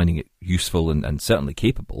finding it useful and certainly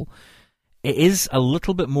capable, it is a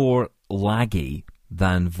little bit more laggy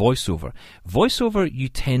than VoiceOver. VoiceOver, you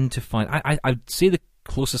tend to find... I'd say the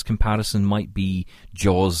closest comparison might be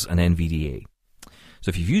JAWS and NVDA. So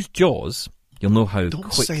if you've used JAWS, you'll know how Don't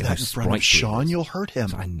quick say and that how in front of sprightly Sean. it is. You'll hurt him.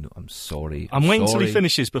 I know, I'm sorry. I'm waiting till he sorry.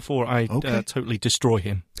 finishes before I Okay. totally destroy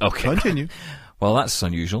him. Okay. Continue. Well, that's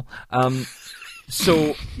unusual.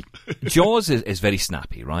 So JAWS is very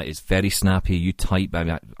snappy, right? It's very snappy. You type. I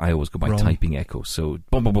mean, I always go by typing echo. So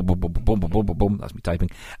boom, boom, boom, boom, boom, boom, boom, boom, boom, boom. That's me typing.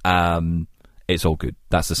 It's all good.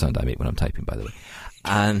 That's the sound I make when I'm typing, by the way.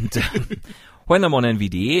 And when I'm on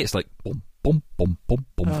NVDA, it's like boom, boom, boom, boom,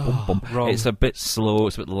 boom, boom, boom. Wrong. It's a bit slow.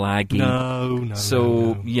 It's a bit laggy. No.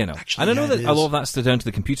 So no. Actually, and I know yeah, that it a lot is. of that's down to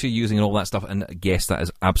the computer using and all that stuff. And yes, that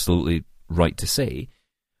is absolutely right to say.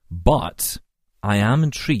 But I am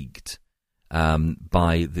intrigued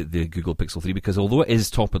by the Google Pixel 3 because although it is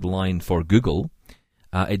top of the line for Google,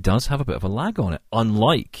 it does have a bit of a lag on it,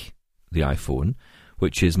 unlike the iPhone,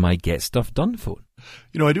 which is my get stuff done phone.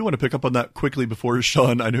 I do want to pick up on that quickly before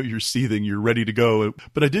Sean, I know you're seething, you're ready to go.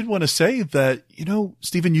 But I did want to say that,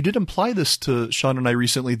 Stephen, you did imply this to Sean and I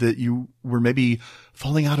recently that you were maybe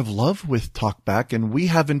falling out of love with TalkBack, and we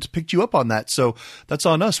haven't picked you up on that. So that's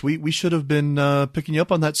on us. We should have been picking you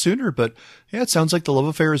up on that sooner. But yeah, it sounds like the love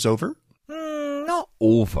affair is over. Not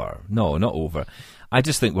over. No, not over. I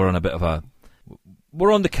just think we're on a bit of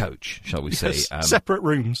we're on the couch, shall we say. Yes, separate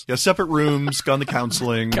rooms. Yeah, separate rooms, gone to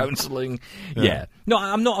counseling. Counselling. Yeah. No,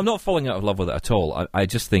 I'm not falling out of love with it at all. I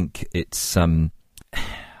just think it's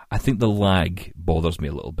I think the lag bothers me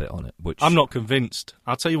a little bit on it, which I'm not convinced.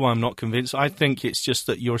 I'll tell you why I'm not convinced. I think it's just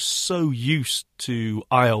that you're so used to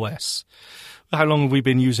iOS. How long have we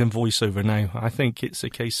been using VoiceOver now? I think it's a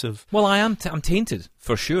case of... Well, I'm tainted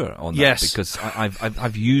for sure on that. Yes. Because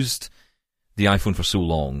I've used the iPhone for so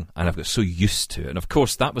long and I've got so used to it. And of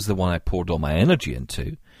course, that was the one I poured all my energy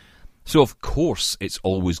into. So of course, it's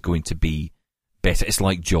always going to be better. It's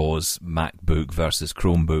like JAWS MacBook versus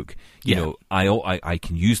Chromebook. You know, I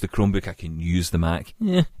can use the Chromebook, I can use the Mac,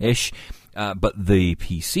 ish. But the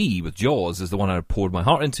PC with JAWS is the one I poured my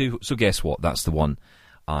heart into. So guess what? That's the one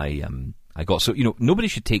I got. So, nobody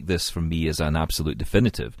should take this from me as an absolute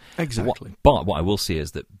definitive. Exactly. But what I will say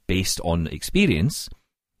is that based on experience,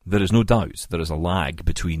 there is no doubt there is a lag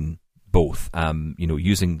between both.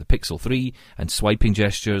 Using the Pixel 3 and swiping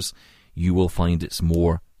gestures, you will find it's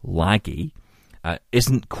more laggy.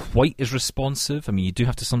 Isn't quite as responsive. I mean, you do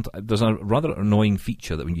have to there's a rather annoying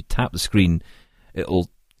feature that when you tap the screen, it'll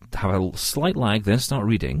have a slight lag, then start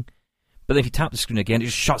reading. But then if you tap the screen again, it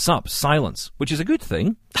just shuts up, silence, which is a good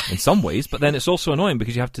thing in some ways, but then it's also annoying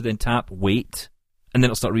because you have to then tap, wait, and then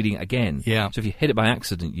it'll start reading it again. Yeah. So if you hit it by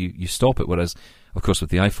accident, you stop it, whereas, of course,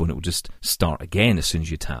 with the iPhone, it will just start again as soon as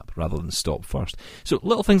you tap, rather than stop first. So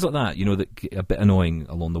little things like that, that get a bit annoying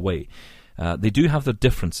along the way. They do have their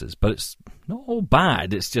differences, but it's not all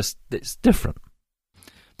bad, it's different.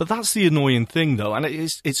 But that's the annoying thing, though, and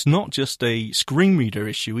it's not just a screen reader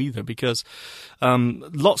issue either, because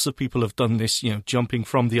lots of people have done this, jumping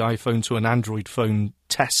from the iPhone to an Android phone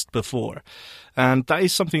test before, and that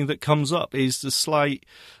is something that comes up, is the slight,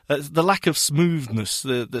 the lack of smoothness,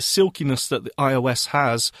 the silkiness that the iOS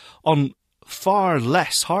has on far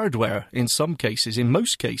less hardware in some cases, in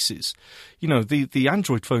most cases. The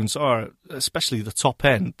Android phones are, especially the top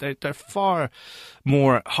end, they're far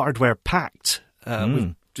more hardware packed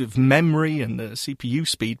with memory and the CPU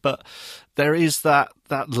speed, but there is that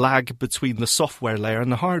lag between the software layer and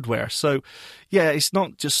the hardware. So, yeah, it's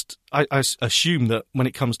not just... I assume that when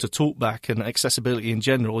it comes to TalkBack and accessibility in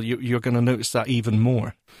general, you're going to notice that even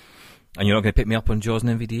more. And you're not going to pick me up on JAWS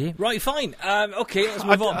and NVDA? Right, fine. Okay, let's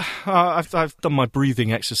move on. I've done my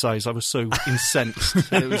breathing exercise. I was so incensed.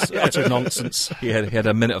 It was utter nonsense. He had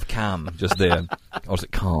a minute of calm just there. Or is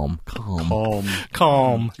it calm?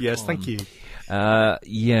 Calm. Yes, thank you.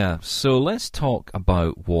 Yeah, so let's talk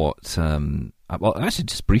about what... well, actually,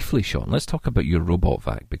 just briefly, Sean, let's talk about your robot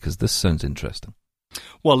vac, because this sounds interesting.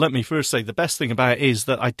 Well, let me first say the best thing about it is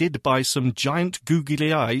that I did buy some giant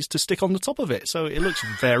googly eyes to stick on the top of it, so it looks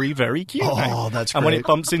very, very cute now. Oh, that's great. And when it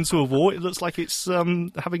bumps into a wall, it looks like it's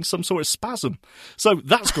having some sort of spasm. So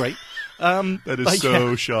that's great. That is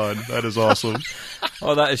so Sean. That is awesome.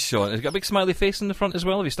 Oh, that is Sean. It's got a big smiley face in the front as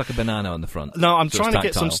well. Have you stuck a banana on the front? No, I'm so trying to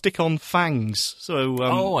get some tactile? stick-on fangs. So,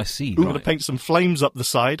 I see. I'm going to Right. paint some flames up the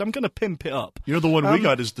side. I'm going to pimp it up. The one we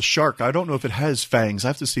got is the shark. I don't know if it has fangs. I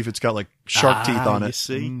have to see if it's got shark teeth on it. You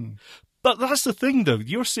see. But that's the thing, though.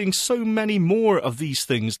 You're seeing so many more of these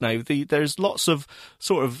things now. There's lots of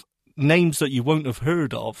sort of names that you won't have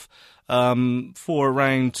heard of for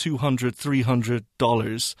around $200,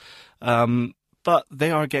 $300. but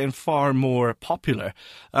they are getting far more popular.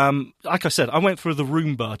 Like I said, I went for the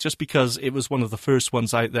Roomba just because it was one of the first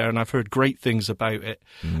ones out there, and I've heard great things about it,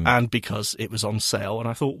 and because it was on sale, and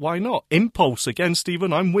I thought, why not? Impulse again,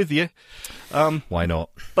 Stephen. I'm with you. Why not?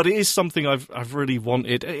 But it is something I've really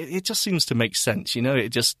wanted. It just seems to make sense, you know.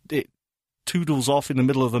 It toodles off in the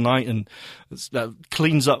middle of the night and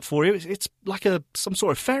cleans up for you. It's like some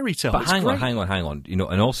sort of fairy tale. But hang on. You know,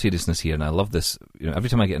 in all seriousness here, and I love this, you know, every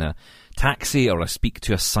time I get in a taxi or I speak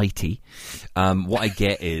to a sighty, what I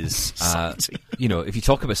get is, you know, if you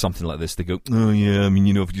talk about something like this, they go, oh yeah, I mean,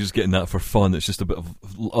 you know, if you're just getting that for fun, it's just a bit of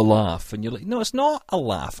a laugh. And you're like, no, it's not a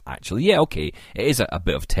laugh, actually. Yeah, okay, it is a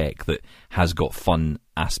bit of tech that has got fun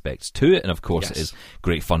aspects to it, and of course it is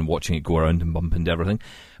great fun watching it go around and bump into everything.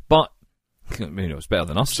 But you know, it's better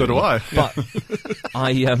than us. So do I. But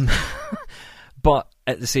but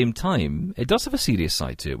at the same time, it does have a serious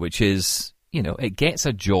side to it, which is, you know, it gets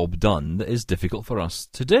a job done that is difficult for us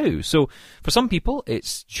to do. So for some people,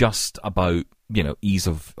 it's just about, you know, ease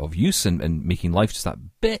of use and making life just that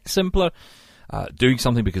bit simpler, doing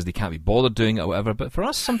something because they can't be bothered doing it or whatever. But for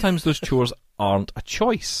us, sometimes those chores aren't a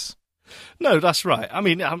choice. No, that's right. I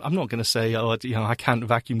mean, I'm not going to say, you know, I can't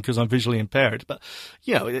vacuum because I'm visually impaired, but,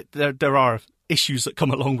 you know, there are issues that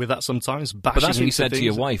come along with that sometimes. But that's what you said to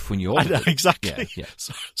your wife when you ordered it. Exactly. Yeah.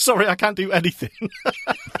 Sorry, I can't do anything.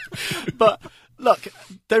 But look,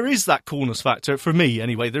 there is that coolness factor for me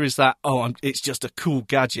anyway. There is that, it's just a cool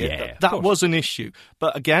gadget. Yeah, that was an issue.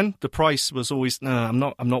 But again, the price was always,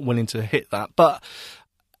 no, I'm not willing to hit that. But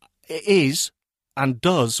it is and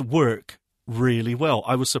does work really well.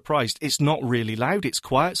 I was surprised. It's not really loud. It's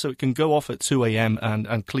quiet, so it can go off at 2 a.m.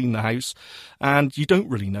 and clean the house, and you don't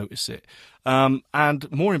really notice it.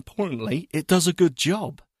 And more importantly, it does a good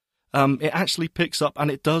job. It actually picks up,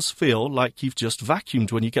 and it does feel like you've just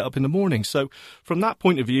vacuumed when you get up in the morning. So from that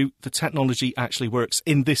point of view, the technology actually works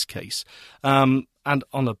in this case. And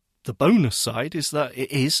on the bonus side is that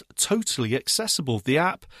it is totally accessible. The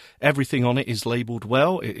app, everything on it is labelled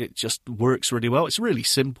well. It just works really well. It's really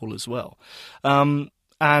simple as well.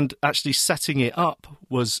 And actually setting it up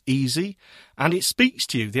was easy, and it speaks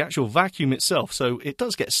to you, the actual vacuum itself. So it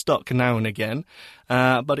does get stuck now and again,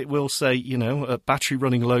 but it will say, you know, battery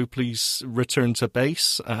running low, please return to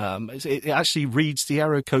base. It actually reads the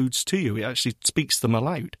error codes to you. It actually speaks them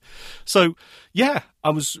aloud. So, yeah, I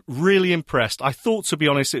was really impressed. I thought, to be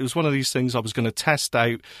honest, it was one of these things I was going to test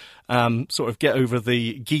out, sort of get over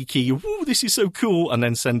the geeky, "Ooh, this is so cool," and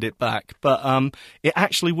then send it back. But it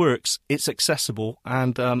actually works. It's accessible,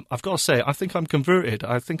 and I've got to say, I think I'm converted.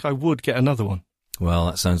 I think I would get another one. Well,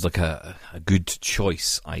 that sounds like a good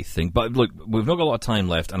choice, I think. But look, we've not got a lot of time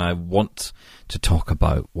left, and I want to talk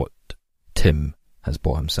about what Tim has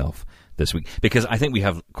bought himself this week, because I think we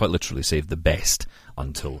have quite literally saved the best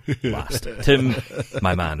until last. Tim,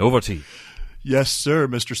 my man, over to you. Yes, sir,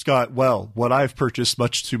 Mr. Scott. Well, what I've purchased,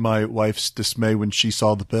 much to my wife's dismay when she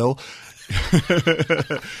saw the bill,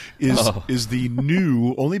 is the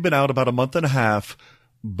new, only been out about a month and a half,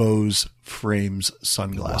 Bose Frames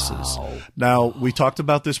sunglasses. Wow. Now, we talked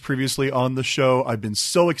about this previously on the show. I've been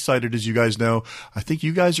so excited, as you guys know. I think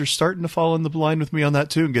you guys are starting to fall in the line with me on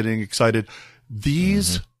that too and getting excited.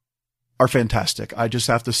 These are fantastic. I just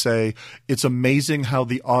have to say, it's amazing how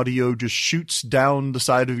the audio just shoots down the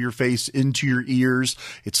side of your face into your ears.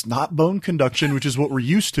 It's not bone conduction, which is what we're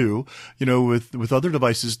used to, you know, with other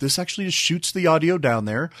devices. This actually just shoots the audio down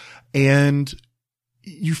there, and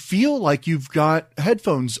you feel like you've got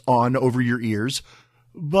headphones on over your ears,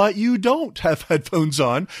 but you don't have headphones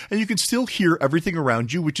on, and you can still hear everything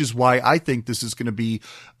around you, which is why I think this is going to be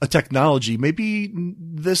a technology. Maybe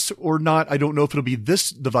this or not, I don't know if it'll be this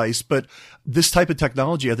device, but this type of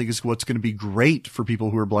technology I think is what's going to be great for people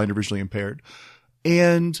who are blind or visually impaired.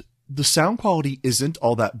 And the sound quality isn't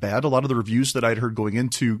all that bad. A lot of the reviews that I'd heard going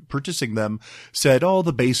into purchasing them said, oh,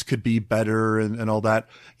 the bass could be better and all that.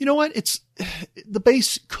 You know what? The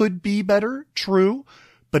bass could be better, true,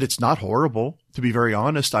 but it's not horrible. To be very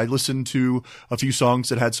honest, I listened to a few songs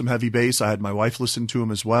that had some heavy bass. I had my wife listen to them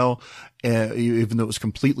as well. Even though it was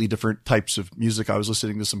completely different types of music, I was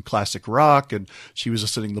listening to some classic rock and she was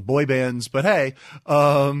listening to boy bands, but hey,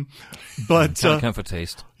 can't for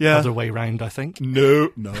taste. Yeah. Other way round, I think.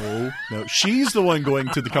 No. She's the one going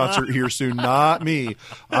to the concert here soon, not me.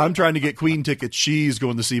 I'm trying to get Queen tickets. She's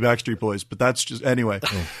going to see Backstreet Boys, but that's just, anyway.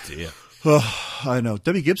 Oh dear. Oh, I know.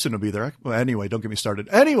 Debbie Gibson will be there. Well, anyway, don't get me started.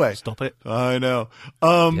 Anyway. Stop it. I know.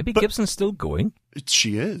 Debbie Gibson's still going?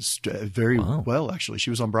 She is. Very well, actually.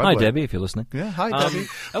 She was on Broadway. Hi, Debbie, if you're listening. Yeah, hi, Debbie.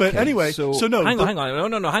 But okay, anyway, so no. Hang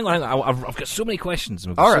on. No, hang on. I've got so many questions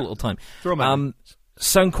and we've got All so right. little time. Throw them at me.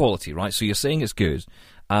 Sound quality, right? So you're saying it's good.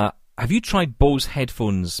 Have you tried Bose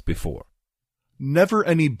headphones before? Never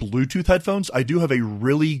any Bluetooth headphones. I do have a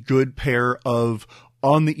really good pair of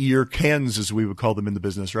on-the-ear cans, as we would call them in the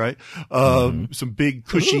business, right? Some big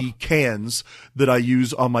cushy cans that I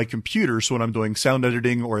use on my computer. So when I'm doing sound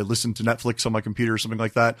editing or I listen to Netflix on my computer or something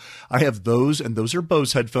like that, I have those, and those are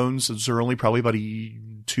Bose headphones. Those are only probably about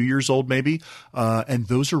 2 years old, maybe. And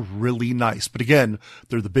those are really nice. But again,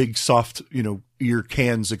 they're the big soft, ear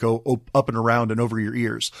cans that go up and around and over your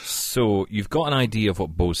ears. So you've got an idea of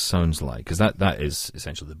what Bose sounds like, because that is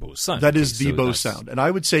essentially the Bose sound. That is the Bose sound. And I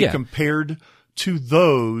would say compared to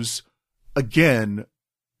those, again,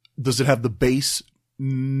 does it have the bass?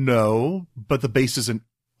 No, but the bass isn't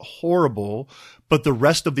horrible. But the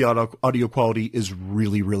rest of the audio quality is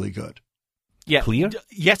really, really good. Yeah, clear?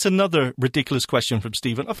 Yet another ridiculous question from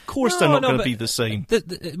Stephen. Of course they're not going to be the same.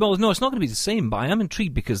 Well, no, it's not going to be the same, but I am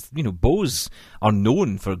intrigued because, Bose are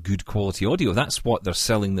known for good quality audio. That's what they're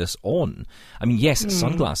selling this on. I mean, yes, it's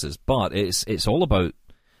sunglasses, but it's all about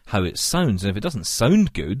how it sounds. And if it doesn't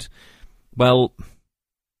sound good, well,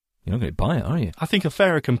 you're not going to buy it, are you? I think a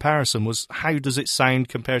fairer comparison was, how does it sound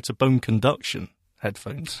compared to bone conduction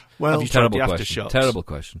headphones? Well, have you tried the question. Aftershocks? Terrible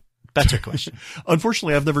question. Better question.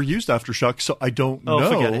 Unfortunately, I've never used Aftershock, so I don't know.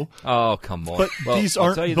 Forget it. Oh, come on. But these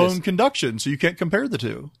aren't bone conduction, so you can't compare the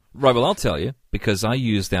two. Right, well, I'll tell you, because I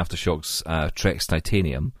use the Aftershocks Trex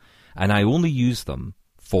Titanium, and I only use them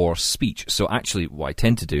for speech. So actually, what I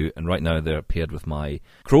tend to do, and right now they're paired with my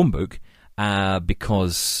Chromebook,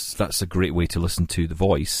 because that's a great way to listen to the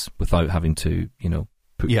voice without having to,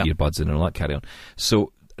 put earbuds in and all that carry on.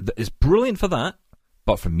 So it's brilliant for that,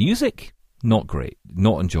 but for music, not great,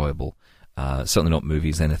 not enjoyable. Certainly not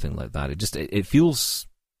movies, anything like that. It feels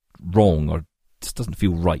wrong, or just doesn't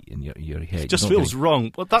feel right in your head. It just feels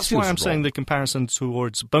wrong. Well, that's why I'm saying the comparison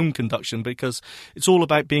towards bone conduction, because it's all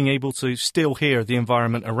about being able to still hear the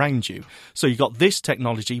environment around you. So you've got this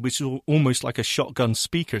technology, which is almost like a shotgun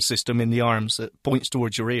speaker system in the arms that points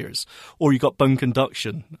towards your ears, or you've got bone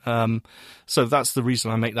conduction. So that's the reason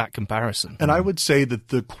I make that comparison. And I would say that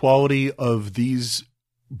the quality of these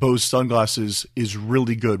Bose sunglasses is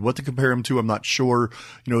really good. What to compare them to, I'm not sure.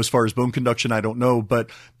 As far as bone conduction, I don't know, but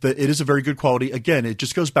it is a very good quality. Again, it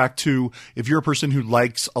just goes back to, if you're a person who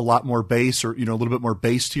likes a lot more bass, or, a little bit more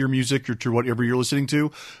bass to your music or to whatever you're listening to,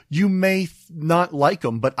 you may not like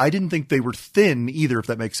them, but I didn't think they were thin either, if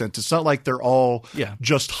that makes sense. It's not like they're all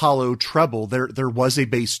just hollow treble. There was a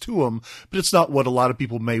bass to them, but it's not what a lot of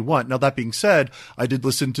people may want. Now, that being said, I did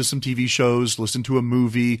listen to some TV shows, listen to a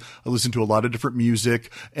movie, I listened to a lot of different music,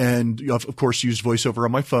 and of course used voiceover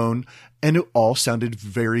on my phone, and it all sounded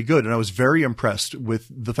very good. And I was very impressed with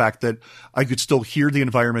the fact that I could still hear the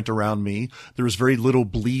environment around me. There was very little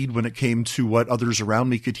bleed when it came to what others around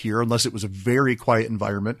me could hear, unless it was a very quiet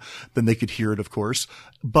environment, then they could hear it, of course.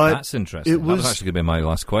 But that's interesting. That was actually going to be my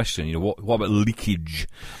last question. What about leakage?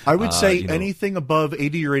 I would say anything above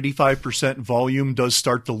 80 or 85% volume does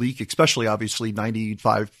start to leak, especially obviously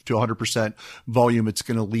 95 to 100% volume, it's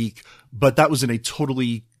going to leak. But that was in a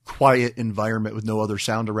totally quiet environment with no other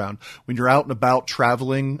sound around. When you're out and about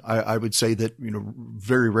traveling, I would say that,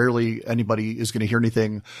 very rarely anybody is going to hear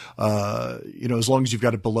anything, as long as you've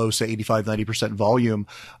got it below, say, 85, 90% volume.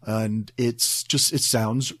 And it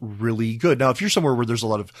sounds really good. Now, if you're somewhere where there's a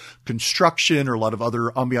lot of construction or a lot of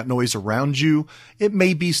other ambient noise around you, it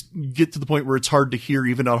may get to the point where it's hard to hear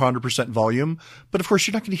even at 100% volume. But of course,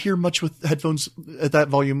 you're not going to hear much with headphones at that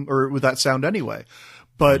volume or with that sound anyway.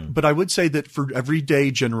 But I would say that for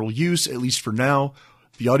everyday general use, at least for now,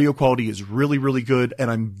 the audio quality is really, really good,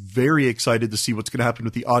 and I'm very excited to see what's going to happen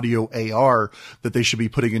with the audio AR that they should be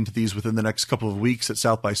putting into these within the next couple of weeks at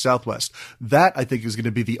South by Southwest. That, I think, is going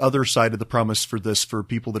to be the other side of the promise for this for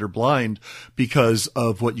people that are blind, because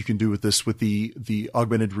of what you can do with this, with the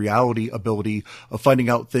augmented reality ability of finding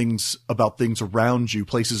out things about things around you,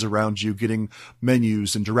 places around you, getting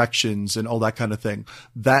menus and directions and all that kind of thing.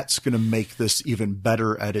 That's going to make this even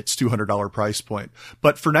better at its $200 price point.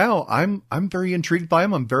 But for now, I'm very intrigued by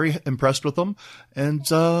them. I'm very impressed with them. And,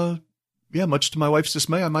 much to my wife's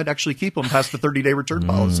dismay, I might actually keep them past the 30-day return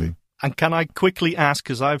policy. And can I quickly ask,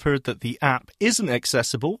 because I've heard that the app isn't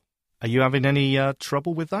accessible, are you having any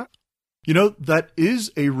trouble with that? That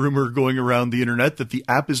is a rumor going around the internet, that the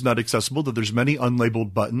app is not accessible, that there's many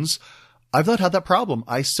unlabeled buttons. I've not had that problem.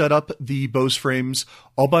 I set up the Bose frames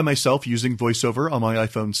all by myself using VoiceOver on my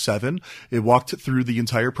iPhone 7. It walked through the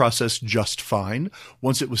entire process just fine.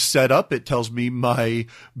 Once it was set up, it tells me my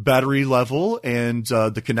battery level and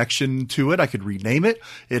the connection to it. I could rename it.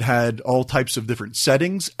 It had all types of different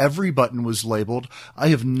settings. Every button was labeled. I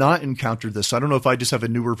have not encountered this. I don't know if I just have a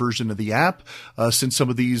newer version of the app since some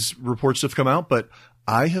of these reports have come out, but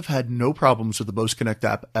I have had no problems with the Bose Connect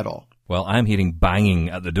app at all. Well, I'm hearing banging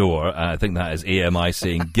at the door. I think that is AMI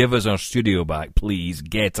saying, give us our studio back, please,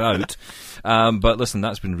 get out. But listen,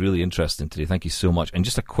 that's been really interesting today. Thank you so much. And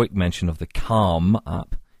just a quick mention of the Calm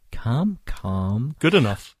app. Calm? Good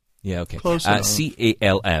enough. Yeah, okay. Close enough.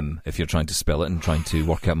 CALM, if you're trying to spell it and trying to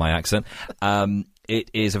work out my accent.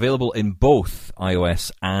 It is available in both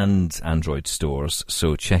iOS and Android stores,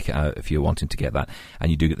 so check it out if you're wanting to get that. And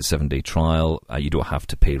you do get the 7-day trial. You don't have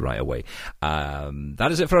to pay right away. That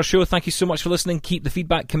is it for our show. Thank you so much for listening. Keep the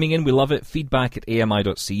feedback coming in. We love it.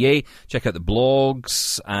 feedback@ami.ca. Check out the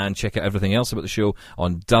blogs and check out everything else about the show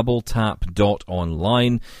on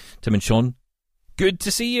doubletap.online. Tim and Sean, good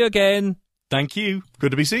to see you again. Thank you.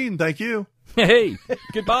 Good to be seen. Thank you. Hey,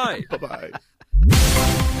 goodbye. Bye-bye.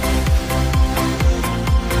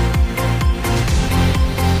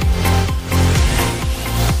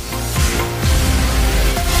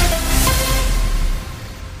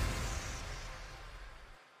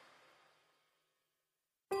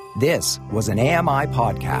 This was an AMI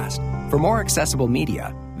podcast. For more accessible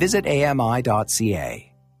media, visit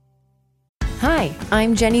ami.ca. Hi,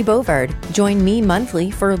 I'm Jenny Bovard. Join me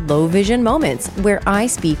monthly for Low Vision Moments, where I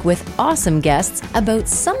speak with awesome guests about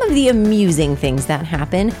some of the amusing things that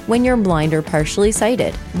happen when you're blind or partially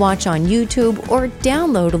sighted. Watch on YouTube or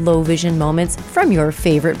download Low Vision Moments from your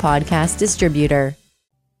favorite podcast distributor.